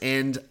size,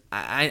 and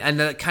I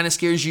know that kind of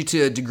scares you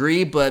to a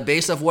degree, but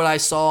based off what I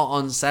saw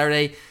on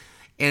Saturday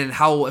and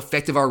how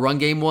effective our run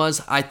game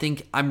was, I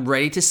think I'm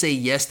ready to say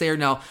yes there.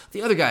 Now,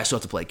 the other guys still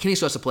have to play. Kenny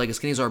still has to play because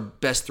Kenny's our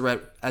best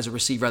threat as a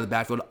receiver out of the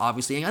backfield,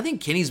 obviously. And I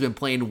think Kenny's been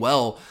playing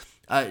well.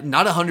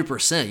 Not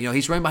 100%.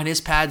 He's running behind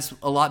his pads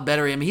a lot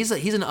better. I mean,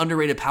 he's an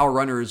underrated power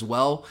runner as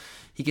well.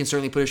 He can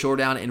certainly put his shoulder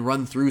down and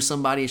run through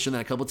somebody. He's shown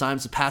that a couple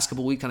times the past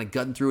couple weeks, kind of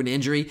gutting through an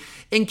injury.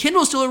 And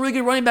Kendall's still a really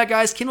good running back,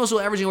 guys. Kendall's still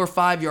averaging over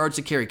 5 yards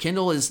to carry.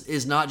 Kendall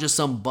is not just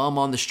some bum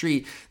on the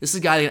street. This is a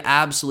guy that can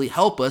absolutely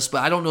help us,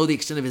 but I don't know the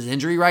extent of his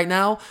injury right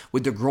now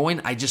with the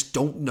groin. I just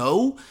don't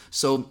know.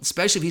 So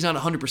especially if he's not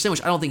 100%,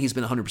 which I don't think he's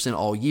been 100%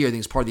 all year. I think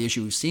it's part of the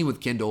issue we've seen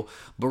with Kendall.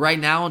 But right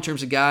now, in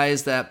terms of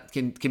guys that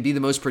can be the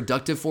most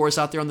productive for us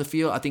out there on the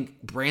field, I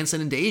think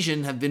Branson and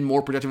Daijun have been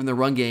more productive in the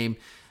run game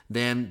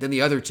than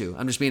the other two.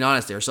 I'm just being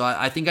honest there. So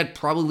I think I'd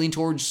probably lean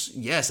towards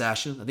yes,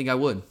 Ashton. I think I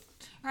would.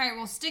 All right,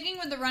 well, sticking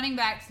with the running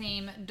back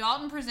theme,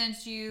 Dalton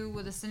presents you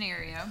with a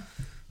scenario.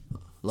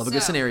 Love a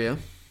good scenario.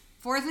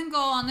 4th and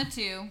goal on the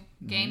 2,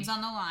 game's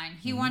on the line.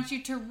 He wants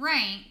you to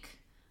rank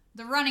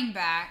the running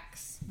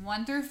backs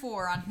 1 through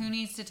 4 on who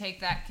needs to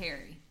take that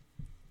carry.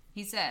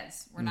 He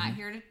says, we're not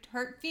here to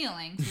hurt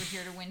feelings, we're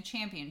here to win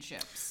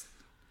championships.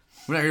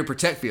 We're not here to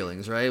protect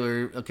feelings, right?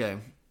 Okay.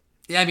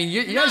 Yeah, I mean,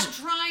 you You're guys... not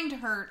trying to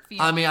hurt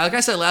feelings. I mean, like I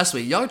said last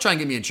week, y'all are trying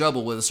to get me in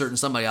trouble with a certain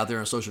somebody out there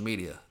on social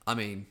media. I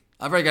mean,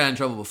 I've already got in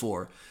trouble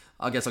before.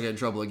 I guess I'll get in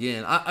trouble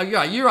again.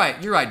 You're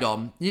right,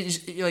 Dalton.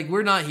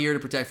 We're not here to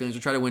protect feelings.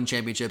 We're trying to win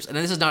championships. And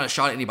this is not a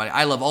shot at anybody.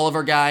 I love all of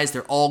our guys.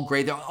 They're all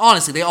great.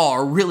 Honestly, they all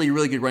are really,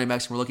 really good running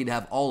backs, and we're lucky to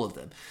have all of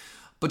them.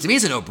 But to me,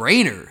 it's a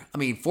no-brainer. I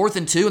mean, 4th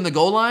and 2 in the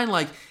goal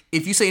line,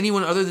 if you say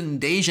anyone other than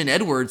Daijun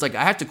Edwards, I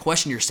have to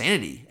question your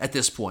sanity at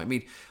this point. I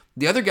mean,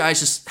 the other guys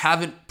just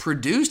haven't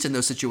produced in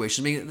those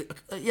situations. I mean,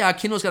 yeah,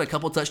 Kendall's got a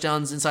couple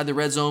touchdowns inside the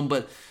red zone,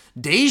 but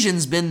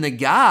Daijun's been the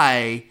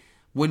guy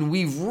when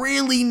we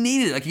really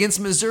needed it. Like against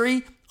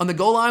Missouri on the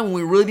goal line when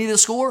we really needed a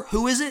score.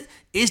 Who is it?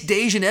 It's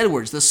Daijun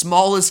Edwards, the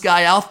smallest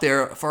guy out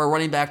there for our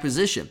running back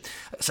position.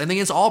 Same thing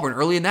against Auburn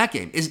early in that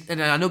game.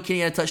 And I know Kenny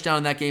had a touchdown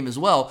in that game as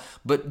well,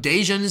 but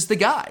Daijun is the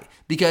guy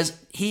because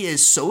he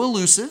is so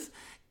elusive.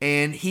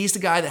 And he's the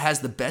guy that has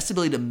the best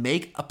ability to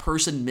make a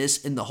person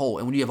miss in the hole.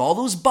 And when you have all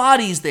those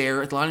bodies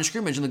there at the line of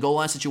scrimmage in the goal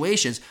line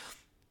situations,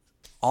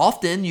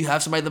 often you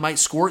have somebody that might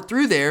squirt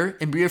through there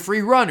and be a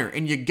free runner.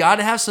 And you got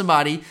to have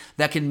somebody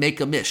that can make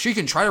a miss. Sure, you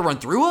can try to run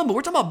through them, but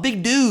we're talking about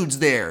big dudes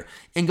there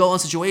in goal line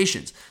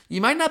situations. You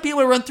might not be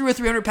able to run through a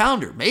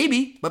 300-pounder.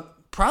 Maybe,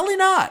 but probably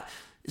not.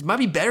 It might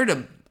be better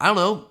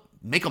to,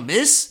 make a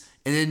miss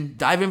and then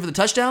dive in for the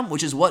touchdown,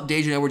 which is what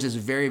Daijun Edwards is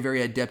very,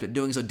 very adept at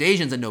doing. So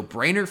Daijun's a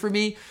no-brainer for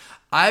me.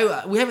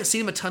 We haven't seen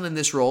him a ton in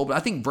this role, but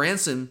I think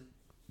Branson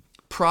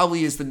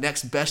probably is the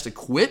next best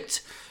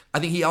equipped.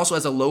 I think he also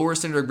has a lower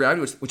center of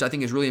gravity, which I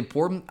think is really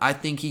important. I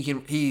think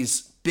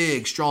he's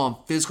big, strong,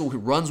 physical. He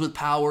runs with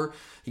power.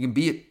 He can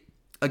be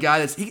a guy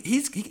that's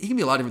he can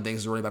be a lot of different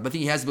things as a running back, but I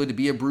think he has the ability to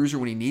be a bruiser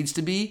when he needs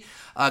to be.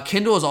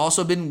 Kendall has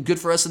also been good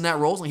for us in that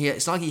role.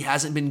 It's not like he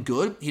hasn't been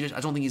good.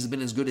 I don't think he's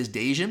been as good as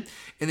Daijun.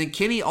 And then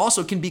Kenny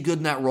also can be good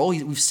in that role.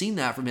 We've seen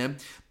that from him,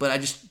 but I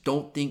just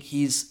don't think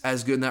he's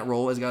as good in that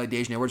role as a guy like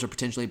Daijun Edwards or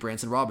potentially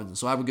Branson Robinson.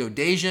 So I would go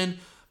Daijun,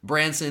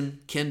 Branson,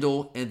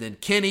 Kendall, and then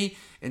Kenny.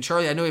 And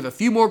Charlie, I know we have a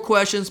few more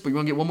questions, but you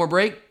want to get one more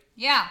break?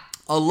 Yeah.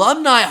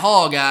 Alumni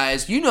Hall,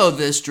 guys. You know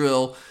this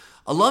drill.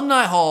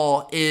 Alumni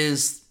Hall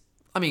is,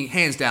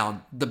 hands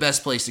down, the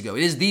best place to go.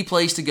 It is the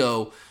place to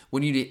go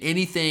when you need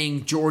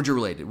anything Georgia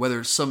related, whether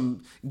it's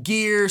some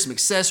gear, some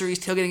accessories,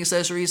 tailgating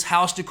accessories,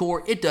 house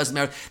decor, it doesn't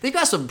matter. They've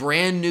got some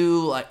brand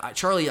new,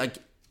 Charlie,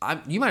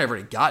 you might have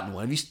already gotten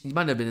one. You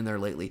might have been in there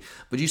lately.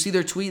 But you see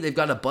their tweet? They've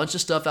got a bunch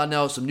of stuff out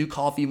now, some new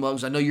coffee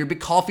mugs. I know you're a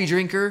big coffee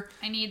drinker.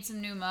 I need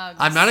some new mugs.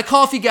 I'm not a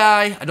coffee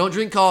guy. I don't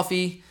drink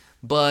coffee,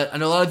 but I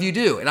know a lot of you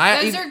do. And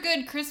those are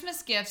good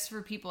Christmas gifts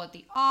for people at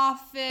the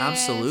office.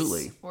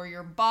 Absolutely. Or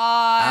your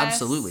boss.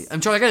 Absolutely.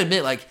 Charlie, I got to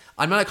admit,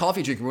 I'm not a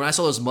coffee drinker. When I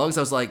saw those mugs,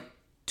 I was like,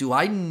 do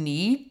I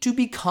need to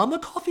become a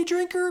coffee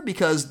drinker?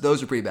 Because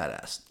those are pretty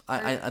badass.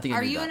 I think I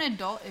Are need you that. an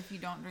adult if you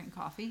don't drink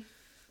coffee?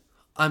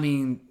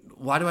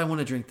 Why do I want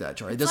to drink that,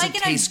 Charlie? It doesn't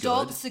taste good. It's like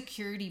an adult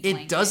security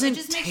blanket. It doesn't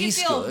taste good. It just taste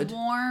makes you feel good.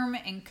 warm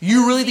and cozy.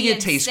 You really think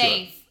it tastes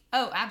safe. good?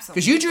 Oh, absolutely.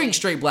 Because you drink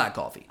straight black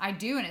coffee. I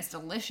do, and it's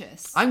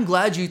delicious. I'm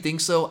glad you think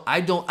so.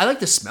 I don't. I like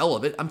the smell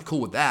of it. I'm cool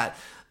with that.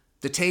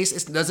 The taste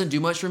it doesn't do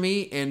much for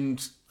me,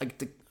 and like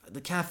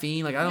the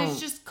caffeine, like I don't.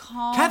 It's just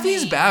calming. Caffeine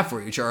is bad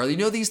for you, Charlie. You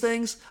know these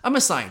things. I'm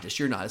a scientist.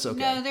 You're not. It's okay.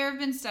 No, there have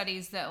been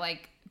studies that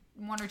like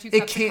 1 or 2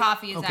 cups of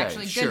coffee is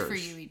actually good for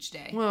you each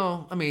day.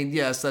 Well, I mean,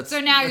 yes, that's... So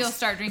now you'll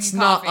start drinking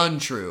coffee. coffee. It's not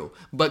untrue,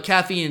 but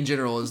caffeine in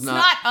general is not...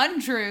 It's not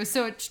untrue,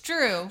 so it's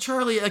true.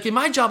 Charlie, like in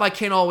my job, I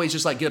can't always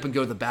just like get up and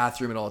go to the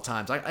bathroom at all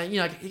times.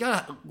 You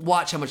gotta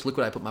watch how much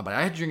liquid I put in my body.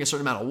 I have to drink a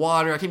certain amount of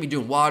water. I can't be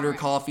doing water,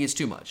 coffee. It's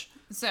too much.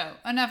 So,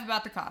 enough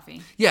about the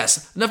coffee.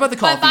 Yes, enough about the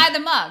coffee. But buy the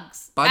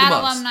mugs Buy the at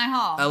mugs. Alumni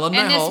Hall. Alumni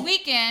Hall.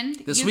 And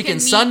this weekend, can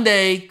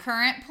Sunday,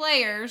 current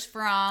players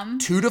from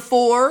 2 to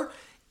 4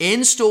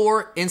 in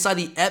store inside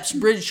the Epps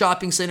Bridge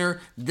Shopping Center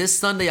this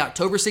Sunday,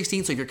 October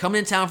 16th. So if you're coming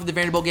in town for the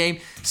Vanderbilt game,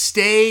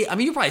 stay. I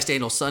mean, you'll probably stay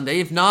until Sunday.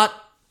 If not,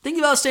 think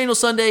about staying until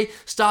Sunday.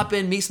 Stop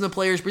in, meet some of the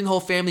players, bring the whole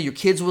family. Your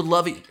kids would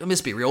love it.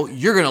 Let's be real.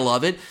 You're going to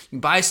love it. You can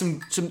buy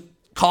some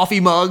coffee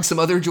mugs, some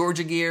other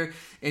Georgia gear,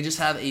 and just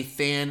have a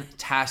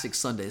fantastic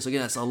Sunday. So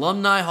again, that's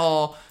Alumni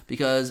Hall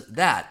because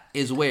that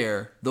is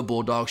where the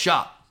Bulldogs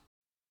shop.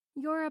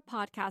 You're a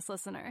podcast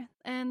listener,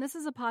 and this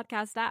is a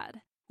podcast ad.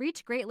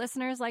 Reach great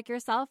listeners like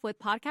yourself with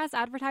podcast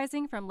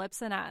advertising from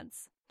Libsyn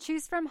Ads.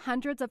 Choose from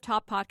hundreds of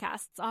top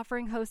podcasts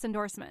offering host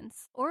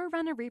endorsements, or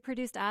run a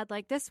reproduced ad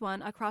like this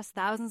one across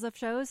thousands of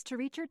shows to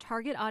reach your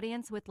target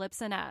audience with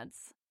Libsyn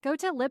Ads. Go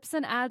to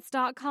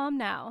libsynads.com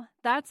now.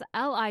 That's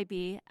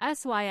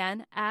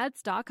LIBSYN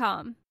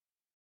ads.com.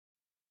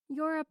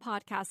 You're a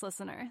podcast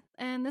listener,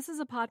 and this is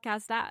a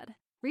podcast ad.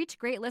 Reach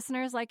great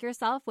listeners like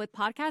yourself with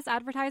podcast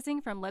advertising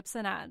from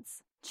Libsyn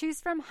Ads.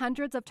 Choose from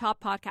hundreds of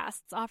top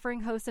podcasts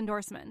offering host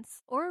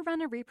endorsements, or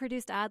run a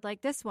reproduced ad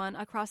like this one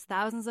across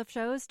thousands of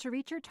shows to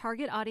reach your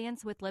target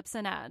audience with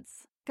Libsyn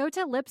Ads. Go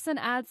to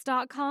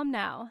libsynads.com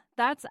now.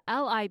 That's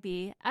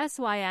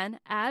LIBSYN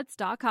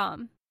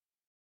ads.com.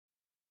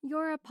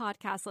 You're a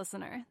podcast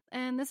listener,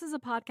 and this is a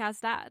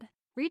podcast ad.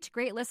 Reach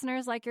great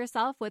listeners like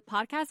yourself with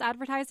podcast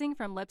advertising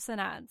from Libsyn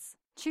Ads.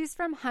 Choose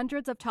from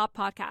hundreds of top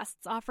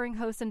podcasts offering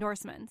host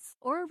endorsements,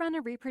 or run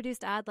a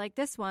reproduced ad like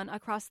this one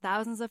across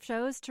thousands of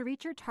shows to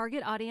reach your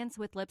target audience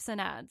with Libsyn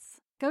Ads.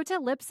 Go to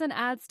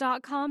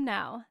libsynads.com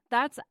now.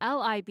 That's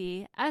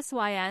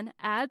LIBSYN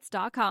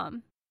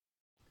ads.com.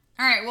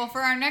 All right, well,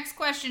 for our next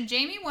question,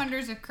 Jamie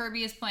wonders if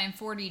Kirby is playing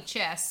 4D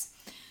chess.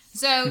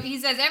 So he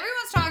says,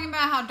 everyone's talking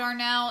about how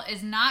Darnell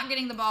is not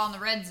getting the ball in the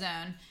red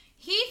zone.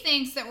 He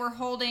thinks that we're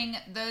holding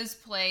those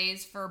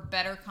plays for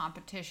better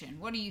competition.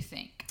 What do you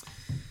think?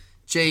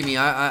 Jamie,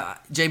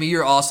 Jamie,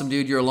 you're awesome,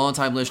 dude. You're a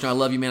longtime listener. I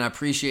love you, man. I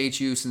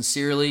appreciate you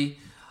sincerely.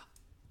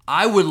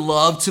 I would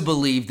love to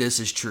believe this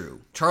is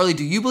true. Charlie,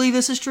 do you believe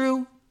this is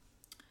true?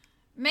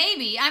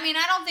 Maybe. I mean,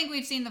 I don't think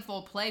we've seen the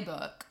full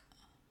playbook.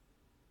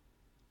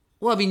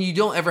 Well, I mean, you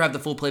don't ever have the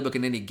full playbook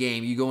in any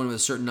game. You go in with a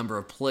certain number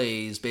of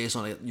plays based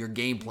on your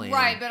game plan.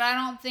 Right, but I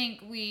don't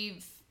think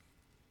we've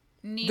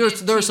needed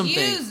to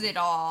use it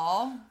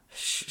all.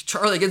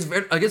 Charlie,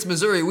 against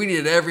Missouri, we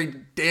needed every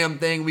damn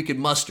thing we could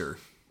muster.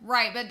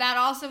 Right, but that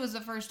also was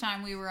the first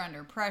time we were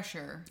under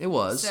pressure. It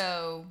was.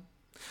 So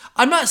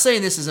I'm not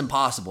saying this is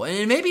impossible,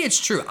 and maybe it's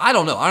true. I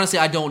don't know. Honestly,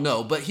 I don't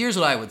know. But here's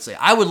what I would say.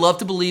 I would love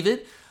to believe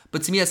it,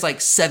 but to me, that's like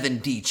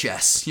 7D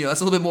chess.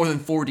 That's a little bit more than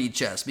 4D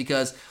chess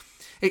because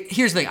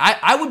here's the thing.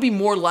 I would be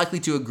more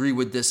likely to agree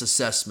with this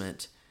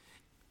assessment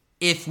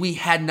if we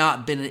had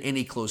not been in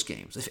any close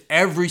games, if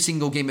every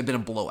single game had been a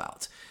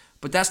blowout.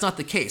 But that's not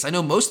the case. I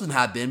know most of them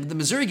have been. But the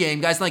Missouri game,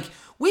 guys,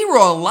 we were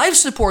on life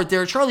support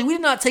there. Charlie, we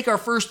did not take our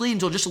first lead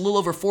until just a little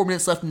over 4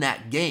 minutes left in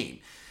that game.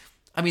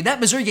 I mean, that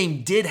Missouri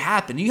game did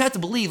happen. You have to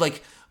believe,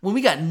 when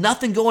we got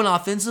nothing going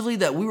offensively,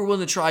 that we were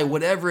willing to try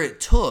whatever it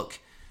took.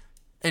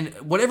 And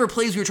whatever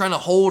plays we were trying to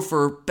hold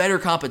for better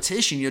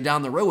competition,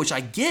 down the road, which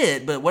I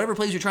get, but whatever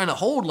plays you're trying to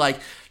hold,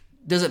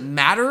 does it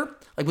matter?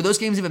 Would those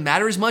games even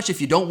matter as much if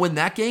you don't win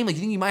that game? You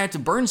think you might have to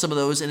burn some of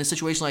those in a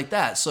situation like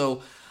that.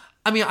 So,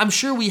 I mean, I'm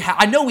sure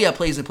I know we have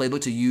plays in the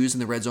playbook to use in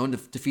the red zone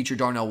to feature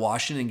Darnell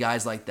Washington and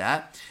guys like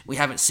that. We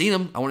haven't seen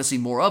them. I want to see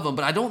more of them,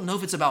 but I don't know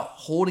if it's about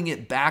holding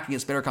it back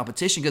against better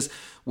competition because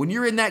when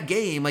you're in that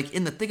game,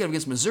 in the thick of it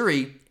against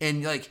Missouri,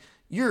 and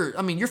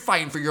you're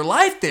fighting for your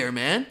life there,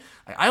 man.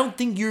 I don't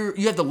think you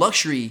have the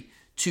luxury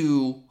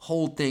to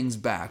hold things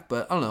back,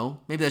 but I don't know.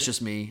 Maybe that's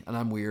just me, and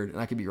I'm weird, and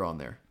I could be wrong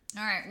there.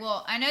 All right.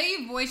 Well, I know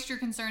you've voiced your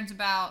concerns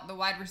about the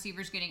wide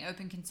receivers getting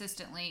open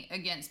consistently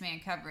against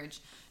man coverage.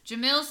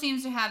 Jamil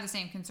seems to have the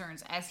same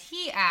concerns. As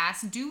he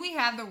asks, do we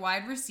have the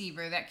wide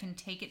receiver that can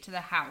take it to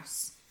the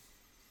house?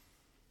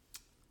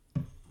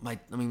 Like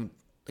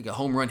a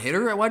home run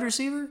hitter at wide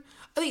receiver?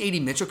 I think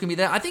A.D. Mitchell can be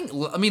that.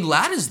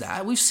 Ladd is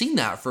that. We've seen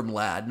that from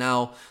Ladd.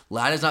 Now,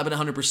 Ladd has not been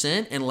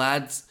 100%, and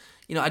Ladd's,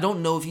 I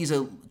don't know if he's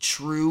a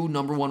true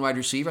number one wide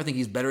receiver. I think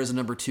he's better as a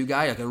number two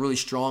guy, a really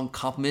strong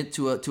complement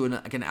to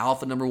an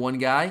alpha number one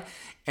guy.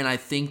 And I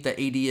think that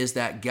AD is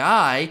that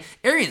guy.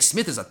 Arian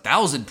Smith is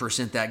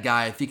 1,000% that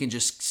guy if he can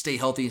just stay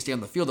healthy and stay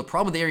on the field. The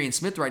problem with Arian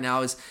Smith right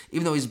now is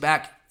even though he's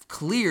back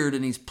cleared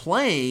and he's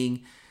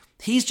playing,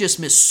 he's just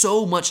missed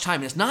so much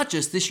time. And it's not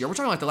just this year. We're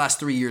talking the last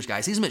 3 years,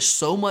 guys. He's missed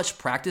so much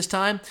practice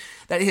time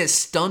that it has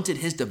stunted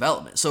his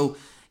development. So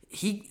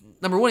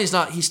number one,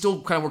 he's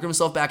still kind of working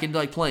himself back into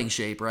like playing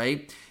shape,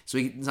 right? So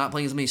he's not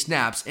playing as many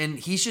snaps, and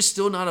he's just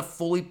still not a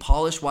fully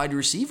polished wide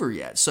receiver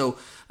yet. So,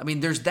 I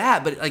mean, there's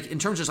that, but like in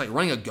terms of just like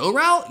running a go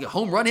route, like a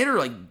home run hitter,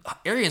 like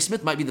Arian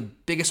Smith might be the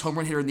biggest home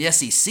run hitter in the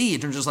SEC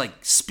in terms of just like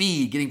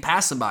speed, getting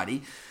past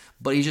somebody,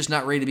 but he's just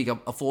not ready to be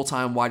a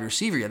full-time wide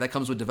receiver yet. That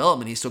comes with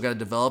development. He's still got to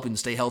develop and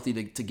stay healthy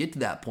to get to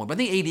that point. But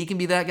I think AD can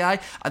be that guy.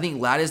 I think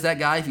Ladd is that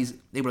guy if he's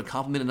able to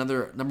complement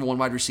another number one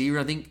wide receiver.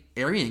 I think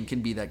Arian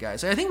can be that guy.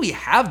 So I think we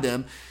have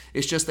them.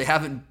 It's just they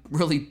haven't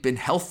really been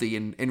healthy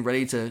and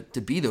ready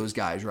to be those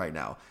guys right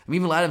now. I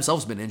mean, even Ladd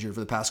himself's been injured for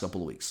the past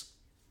couple of weeks.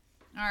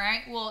 All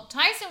right. Well,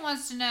 Tyson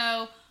wants to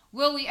know,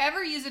 will we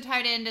ever use a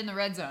tight end in the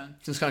red zone?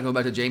 Just kind of going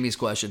back to Jamie's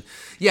question.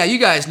 Yeah, you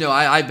guys know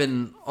I've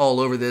been all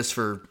over this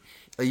for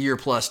a year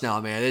plus now,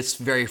 man. It's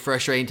very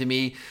frustrating to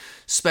me,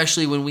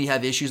 especially when we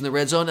have issues in the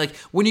red zone. Like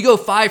when you go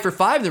 5 for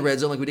 5 in the red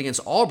zone, like we did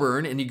against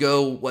Auburn, and you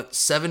go,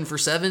 7 for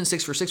 7,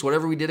 6 for 6,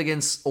 whatever we did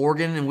against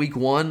Oregon in week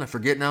 1. I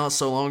forget now, it's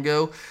so long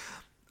ago.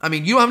 I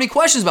mean, you don't have any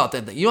questions about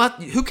that thing.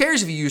 Who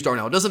cares if you use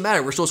Darnell? It doesn't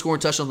matter. We're still scoring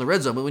touchdowns in the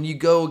red zone. But when you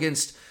go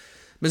against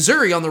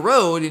Missouri on the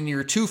road and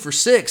you're 2 for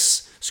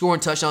 6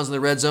 scoring touchdowns in the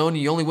red zone,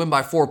 and you only win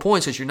by 4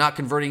 points because you're not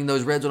converting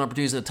those red zone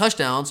opportunities into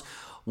touchdowns,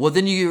 well,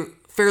 then you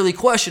fairly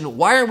question,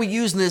 why aren't we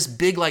using this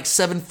big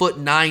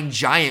 7'9"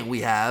 giant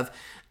we have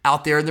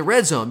out there in the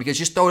red zone? Because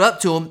just throw it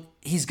up to him.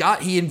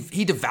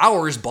 He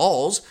devours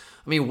balls.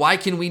 I mean, why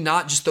can we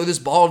not just throw this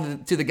ball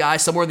to the guy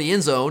somewhere in the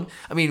end zone?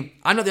 I mean,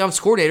 I'm not the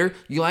offensive coordinator.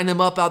 You line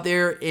him up out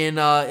there in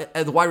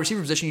at the wide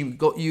receiver position.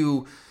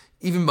 You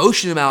even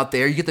motion him out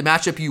there. You get the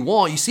matchup you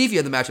want. You see if you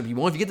have the matchup you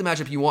want. If you get the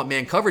matchup you want,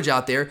 man coverage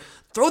out there,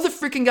 throw the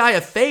freaking guy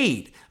a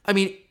fade. I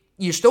mean,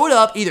 you throw it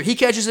up, either he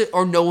catches it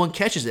or no one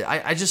catches it.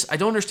 I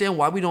don't understand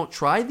why we don't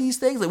try these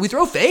things. Like, we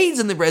throw fades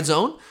in the red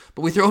zone,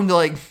 but we throw them to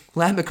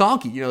Ladd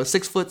McConkey,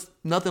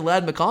 6'0"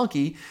 Ladd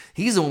McConkey.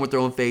 He's the one we're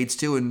throwing fades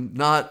to, and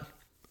not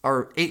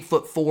our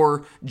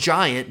 8'4"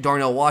 giant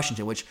Darnell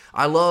Washington, which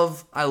I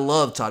love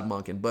Todd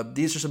Monken, but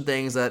these are some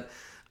things that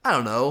I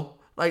don't know.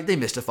 Like, they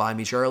mystify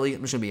me, Charlie.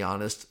 I'm just gonna be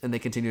honest, and they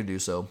continue to do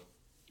so.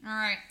 All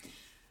right.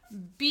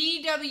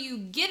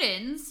 BW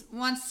Giddens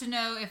wants to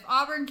know if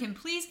Auburn can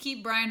please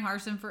keep Brian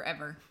Harsin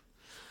forever.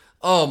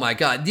 Oh my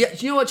God. Yeah,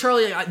 you know what,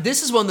 Charlie?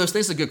 This is one of those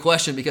things, a good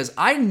question, because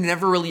I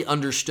never really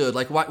understood,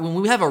 why, when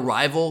we have a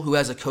rival who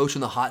has a coach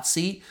in the hot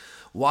seat,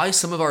 why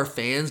some of our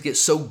fans get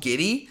so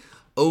giddy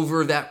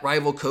over that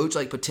rival coach,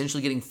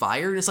 potentially getting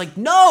fired. It's like,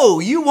 no,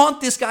 you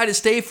want this guy to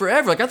stay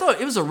forever. I thought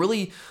it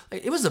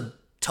was a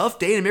tough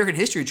day in American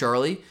history,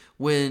 Charlie,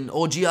 when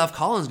old Geoff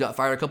Collins got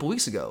fired a couple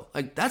weeks ago.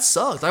 That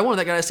sucks. I wanted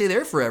that guy to stay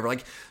there forever.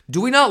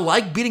 Do we not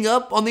like beating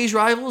up on these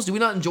rivals? Do we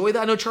not enjoy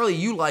that? I know, Charlie,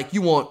 you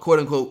want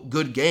quote-unquote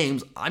good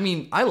games. I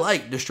mean, I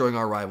like destroying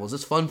our rivals.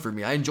 It's fun for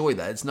me. I enjoy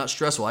that. It's not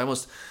stressful. I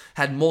almost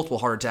had multiple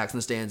heart attacks in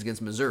the stands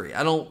against Missouri.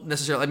 I don't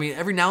necessarily,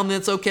 every now and then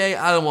it's okay.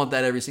 I don't want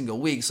that every single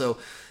week. So,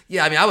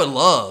 yeah, I would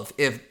love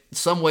if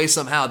some way,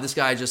 somehow, this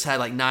guy just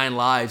had 9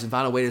 lives and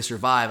found a way to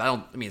survive.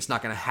 It's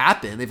not going to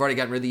happen. They've already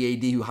gotten rid of the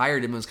AD who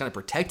hired him and was kind of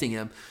protecting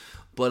him.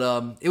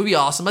 But it would be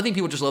awesome. I think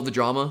people just love the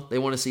drama. They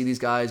want to see these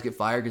guys get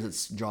fired because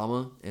it's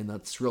drama, and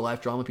that's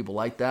real-life drama. People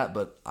like that.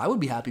 But I would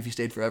be happy if he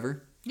stayed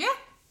forever. Yeah.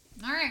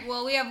 All right.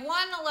 Well, we have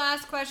one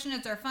last question.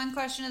 It's our fun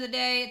question of the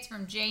day. It's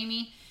from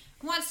Jamie.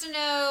 Who wants to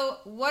know,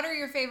 what are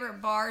your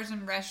favorite bars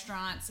and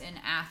restaurants in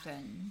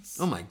Athens?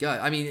 Oh, my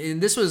God.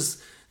 And this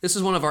was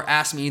one of our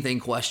Ask Me Anything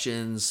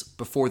questions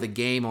before the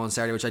game on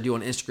Saturday, which I do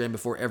on Instagram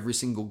before every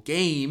single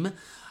game.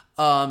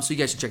 So you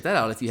guys should check that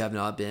out if you have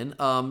not been.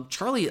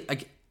 Charlie,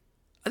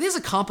 I think it's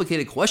a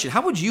complicated question.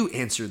 How would you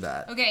answer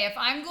that? Okay, if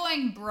I'm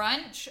going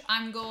brunch,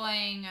 I'm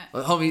going...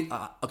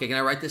 Okay, can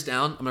I write this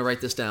down? I'm going to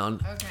write this down.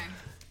 Okay.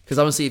 Because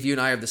I want to see if you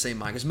and I have the same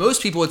mind. Because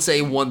most people would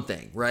say one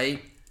thing,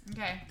 right?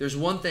 Okay. There's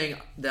one thing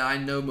that I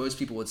know most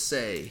people would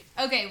say.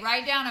 Okay,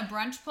 write down a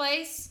brunch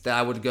place. That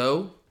I would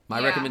go.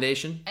 My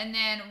recommendation. And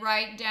then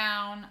write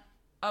down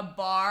a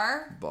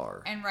bar.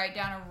 Bar. And write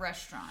down a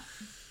restaurant.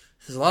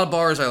 There's a lot of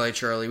bars I like,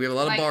 Charlie. We have a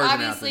lot of bars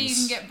in Athens. Obviously, you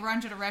can get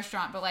brunch at a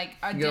restaurant, but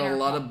a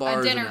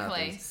dinner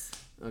place.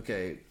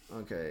 Okay.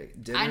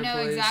 Dinner I know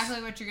place.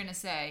 Exactly what you're going to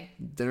say.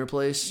 Dinner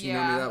place? You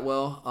know me that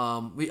well?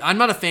 I'm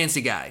not a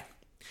fancy guy.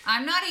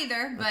 I'm not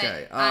either, but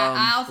okay.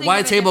 I'll think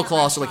white of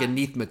tablecloths are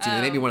anethema to me.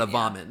 They make me want to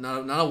vomit.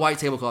 Not a white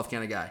tablecloth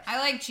kind of guy. I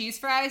like cheese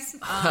fries,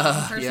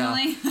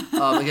 personally.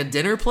 A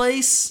dinner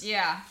place?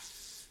 Yeah.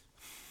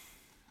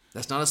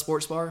 That's not a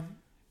sports bar?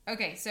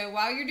 Okay, so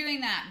while you're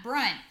doing that,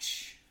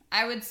 brunch,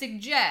 I would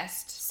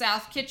suggest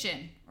South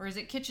Kitchen. Or is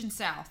it Kitchen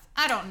South?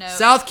 I don't know.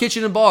 South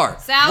Kitchen and Bar.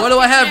 South What do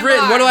I have Kitchen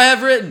written? and What do Bar. I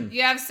have written?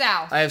 You have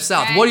South. I have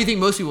South. Okay? What do you think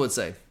most people would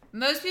say?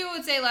 Most people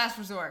would say Last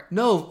Resort.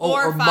 No,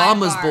 or Five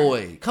Mama's Bar.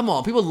 Boy. Come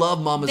on, people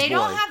love Mama's Boy. They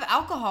don't have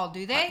alcohol,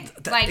 do they?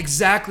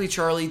 Exactly,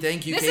 Charlie.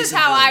 Thank you. This Case is in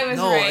how point.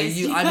 I was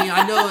raised.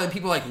 I know, and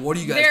people are like, what are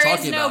you guys There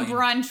talking is no about?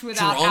 brunch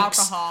without drunks?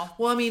 alcohol.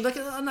 Well,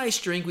 a nice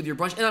drink with your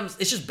brunch, and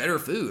it's just better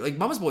food.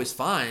 Mama's Boy's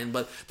fine,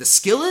 but the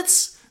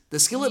skillets, The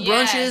skillet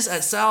Yes. brunches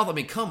at South, I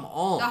mean, come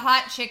on. The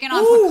hot chicken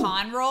on Ooh.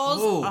 pecan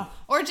rolls. Ooh.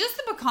 Or just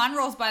the pecan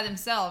rolls by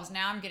themselves.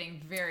 Now I'm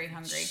getting very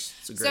hungry.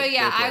 It's a So great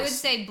yeah, place. I would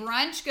say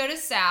brunch, go to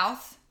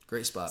South.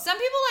 Great spot. Some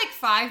people like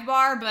Five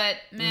Bar, but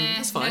meh.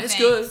 That's fine. no It's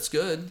thanks. good. It's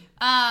good.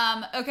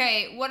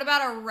 Okay, what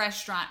about a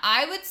restaurant?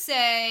 I would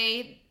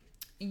say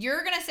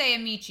you're gonna say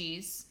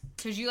Amici's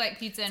because you like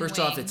pizza and First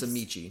wings. off, it's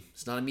Amici.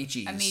 It's not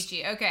Amici's.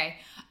 Amici. Okay,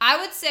 I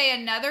would say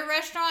another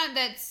restaurant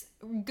that's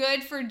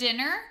good for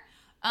dinner.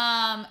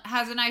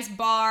 Has a nice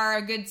bar,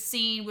 a good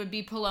scene would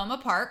be Paloma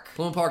Park.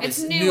 Paloma Park it's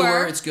is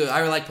newer. It's good.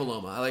 I like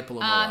Paloma. I like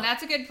Paloma a lot.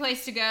 That's a good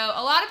place to go.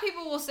 A lot of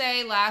people will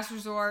say Last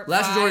Resort.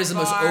 Last Five Resort is the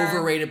most Bar.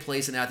 overrated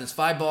place in Athens.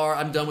 5 Bar.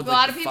 I'm done with A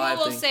lot of the people 5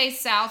 will thing. say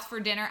South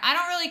for dinner. I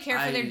don't really care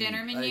for their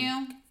dinner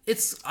menu.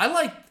 I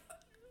like.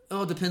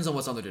 Oh, it depends on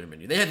what's on their dinner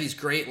menu. They have these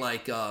great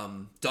like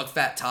duck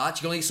fat tots.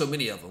 You can only eat so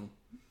many of them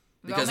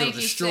because They'll it'll make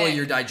you destroy sick.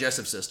 your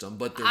digestive system.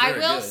 But they're I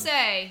very will good.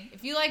 say,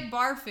 if you like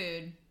bar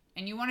food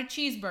and you want a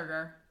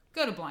cheeseburger,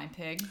 go to Blind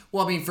Pig.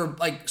 Well, I mean, for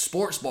like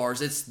sports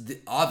bars, it's the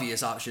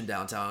obvious option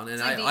downtown, and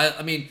It's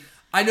I mean,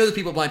 I know the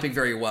people at Blind Pig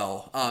very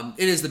well.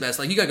 It is the best.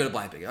 Like you gotta go to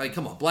Blind Pig. Like,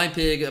 come on, Blind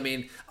Pig. I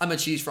mean, I'm a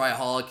cheese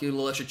fry-aholic. Get a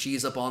little extra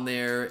cheese up on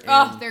there. And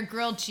Oh, their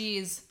grilled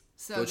cheese,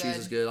 so grilled good. cheese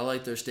is good. I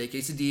like their steak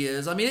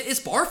quesadillas. I mean, it's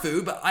bar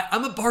food, but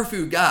I'm a bar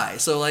food guy.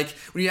 So like,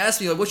 when you ask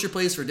me like, what's your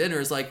place for dinner?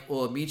 It's like,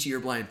 well, Amici or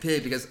Blind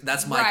Pig because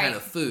that's my Right. kind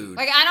of food.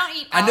 Like I don't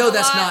eat. I out know a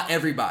that's lot. not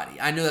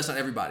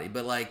everybody.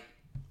 But like,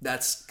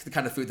 that's the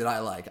kind of food that I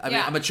like. I mean,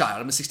 Yeah. I'm a child.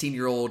 I'm a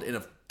 16-year-old in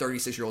a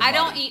 36-year-old I body.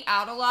 don't eat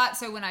out a lot,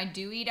 so when I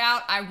do eat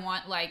out, I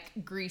want like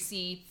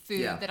greasy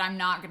food Yeah. that I'm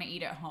not gonna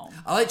eat at home.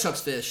 I like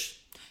Chuck's Fish.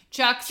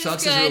 Chuck's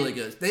Chuck's is is good. really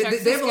good. They Chuck's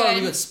have a is lot of really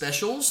good. good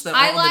specials that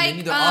I are on like, the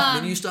menu. The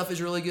off-menu stuff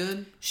is really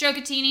good.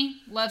 Shokatini,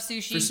 love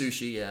sushi. For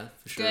sushi, yeah,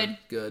 for sure. Good.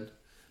 Good.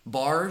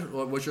 Bar?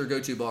 What's your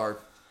go-to bar?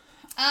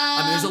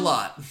 I mean, there's a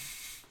lot.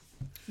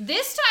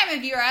 This time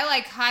of year, I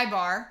like High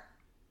Bar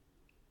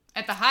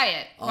at the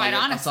Hyatt. Quite Yeah,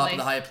 honestly, on top of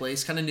the Hyatt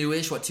Place, kind of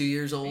newish. What, 2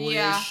 years old-ish?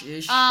 Yeah.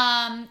 Ish? If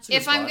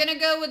I'm spot. gonna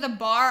go with a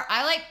bar,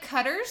 I like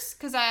Cutters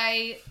because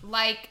I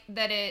like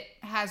that it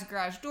has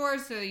garage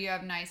doors, so you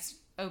have nice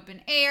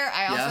open air.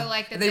 I also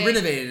like that and they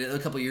renovated it a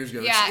couple years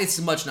ago. Yeah. It's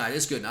much nicer.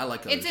 It's good. And I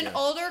like Cutters. It's an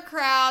older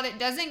crowd. It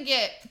doesn't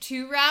get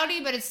too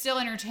rowdy, but it's still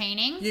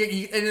entertaining.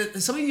 Yeah,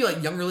 and some of you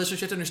like younger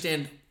listeners you have to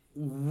understand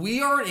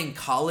we aren't in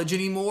college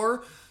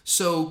anymore.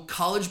 So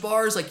college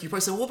bars, like you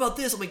probably say, what about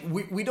this? I'm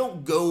like, we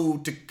don't go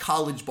to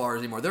college bars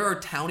anymore. There are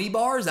towny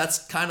bars.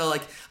 That's kind of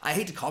like, I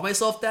hate to call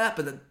myself that,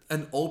 but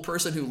an old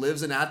person who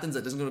lives in Athens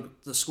that doesn't go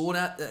to school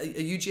at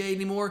UGA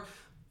anymore,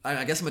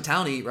 I guess I'm a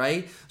townie,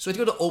 right? So I have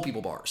to go to old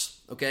people bars,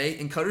 okay?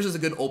 And Cutters is a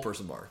good old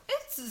person bar.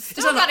 It's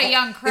still got a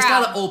young crowd. It's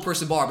not an old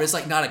person bar, but it's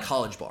like not a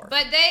college bar.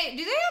 But do they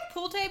have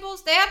pool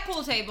tables? They have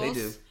pool tables.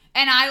 They do.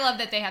 And I love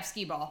that they have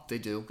skee ball. They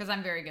do. Because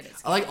I'm very good at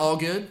skee I like All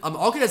Good.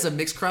 All Good has a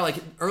mixed crowd. Like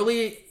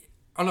early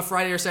on a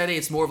Friday or Saturday,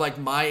 it's more of like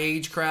my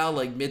age crowd,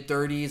 like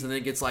mid-30s, and then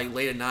it gets like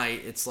late at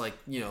night, it's like,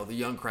 you know, the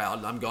young crowd,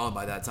 and I'm gone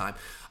by that time.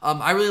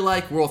 I really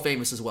like World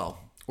Famous as well.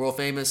 World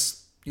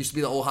Famous used to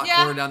be the old hot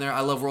corner down there.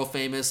 I love World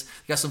Famous.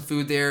 Got some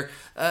food there.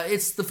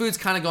 The food's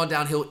kind of gone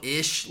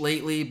downhill-ish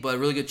lately, but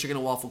really good chicken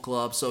and waffle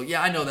club. So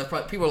yeah, I know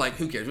that people are like,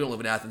 who cares? We don't live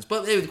in Athens.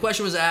 But anyway, the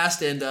question was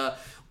asked, and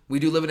we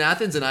do live in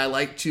Athens, and I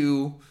like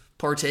to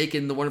partake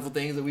in the wonderful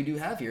things that we do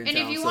have here in And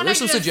town. if you So wanna there's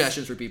some just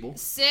suggestions for people.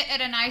 sit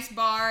at a nice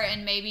bar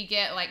and maybe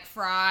get like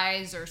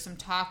fries or some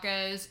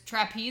tacos.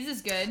 Trapeze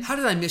is good. How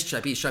did I miss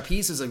Trapeze?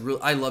 Trapeze is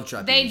I love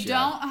Trapeze. They yeah.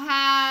 don't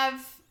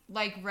have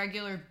like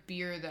regular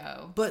beer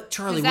though. But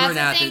Charlie, 'Cause we're in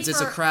that's the thing Athens.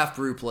 It's a for- craft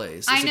brew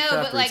place. I It's a know,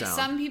 craft but brew like town.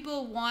 some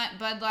people want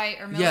Bud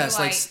Light or Miller Yes,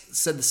 Lite. like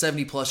said the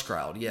 70+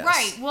 crowd. Yes.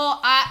 Right.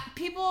 Well,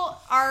 people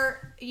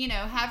are,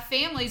 have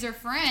families or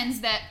friends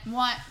that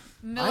want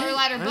Miller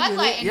Lite or I Bud get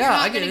Light, it. and Yeah, you're I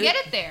not get going to it.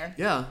 get it there.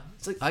 Yeah,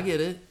 it's like I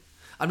get it.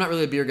 I'm not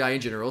really a beer guy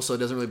in general, so it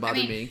doesn't really bother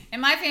me. In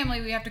my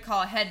family, we have to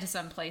call ahead to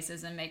some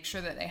places and make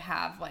sure that they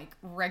have like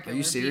regular. Are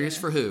you serious?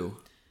 beer. For who?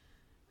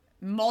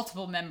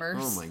 Multiple members.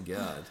 Oh my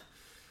god.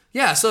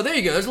 Yeah, so there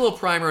you go. There's a little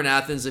primer in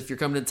Athens if you're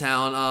coming to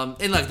town.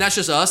 And look, that's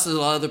just us. There's a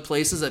lot of other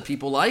places that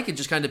people like. It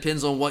just kind of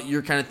depends on what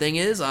your kind of thing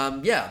is.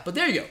 Yeah, but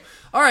there you go.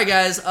 All right,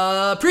 guys.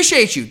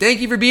 Appreciate you. Thank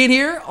you for being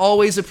here.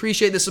 Always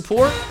appreciate the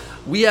support.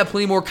 We have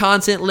plenty more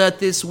content left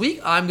this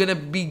week. I'm going to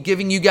be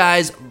giving you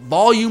guys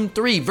Volume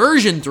 3,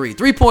 Version 3,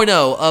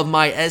 3.0 of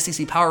my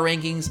SEC Power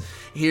Rankings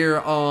here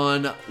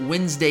on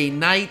Wednesday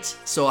night.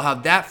 So I'll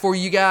have that for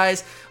you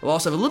guys. I'll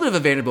also have a little bit of a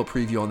Vanderbilt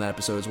preview on that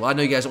episode as well. I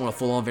know you guys don't want a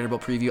full-on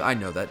Vanderbilt preview. I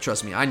know that.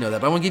 Trust me, I know that.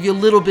 But I want to give you a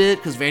little bit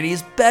because Vandy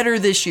is better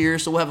this year.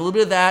 So we'll have a little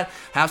bit of that,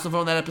 have some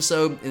fun on that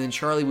episode. And then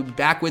Charlie will be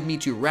back with me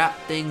to wrap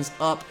things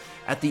up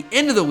at the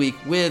end of the week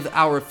with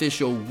our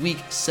official Week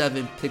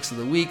 7 Picks of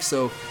the Week.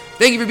 So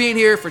thank you for being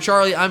here. For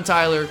Charlie, I'm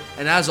Tyler.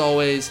 And as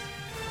always,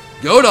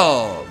 go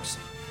Dogs!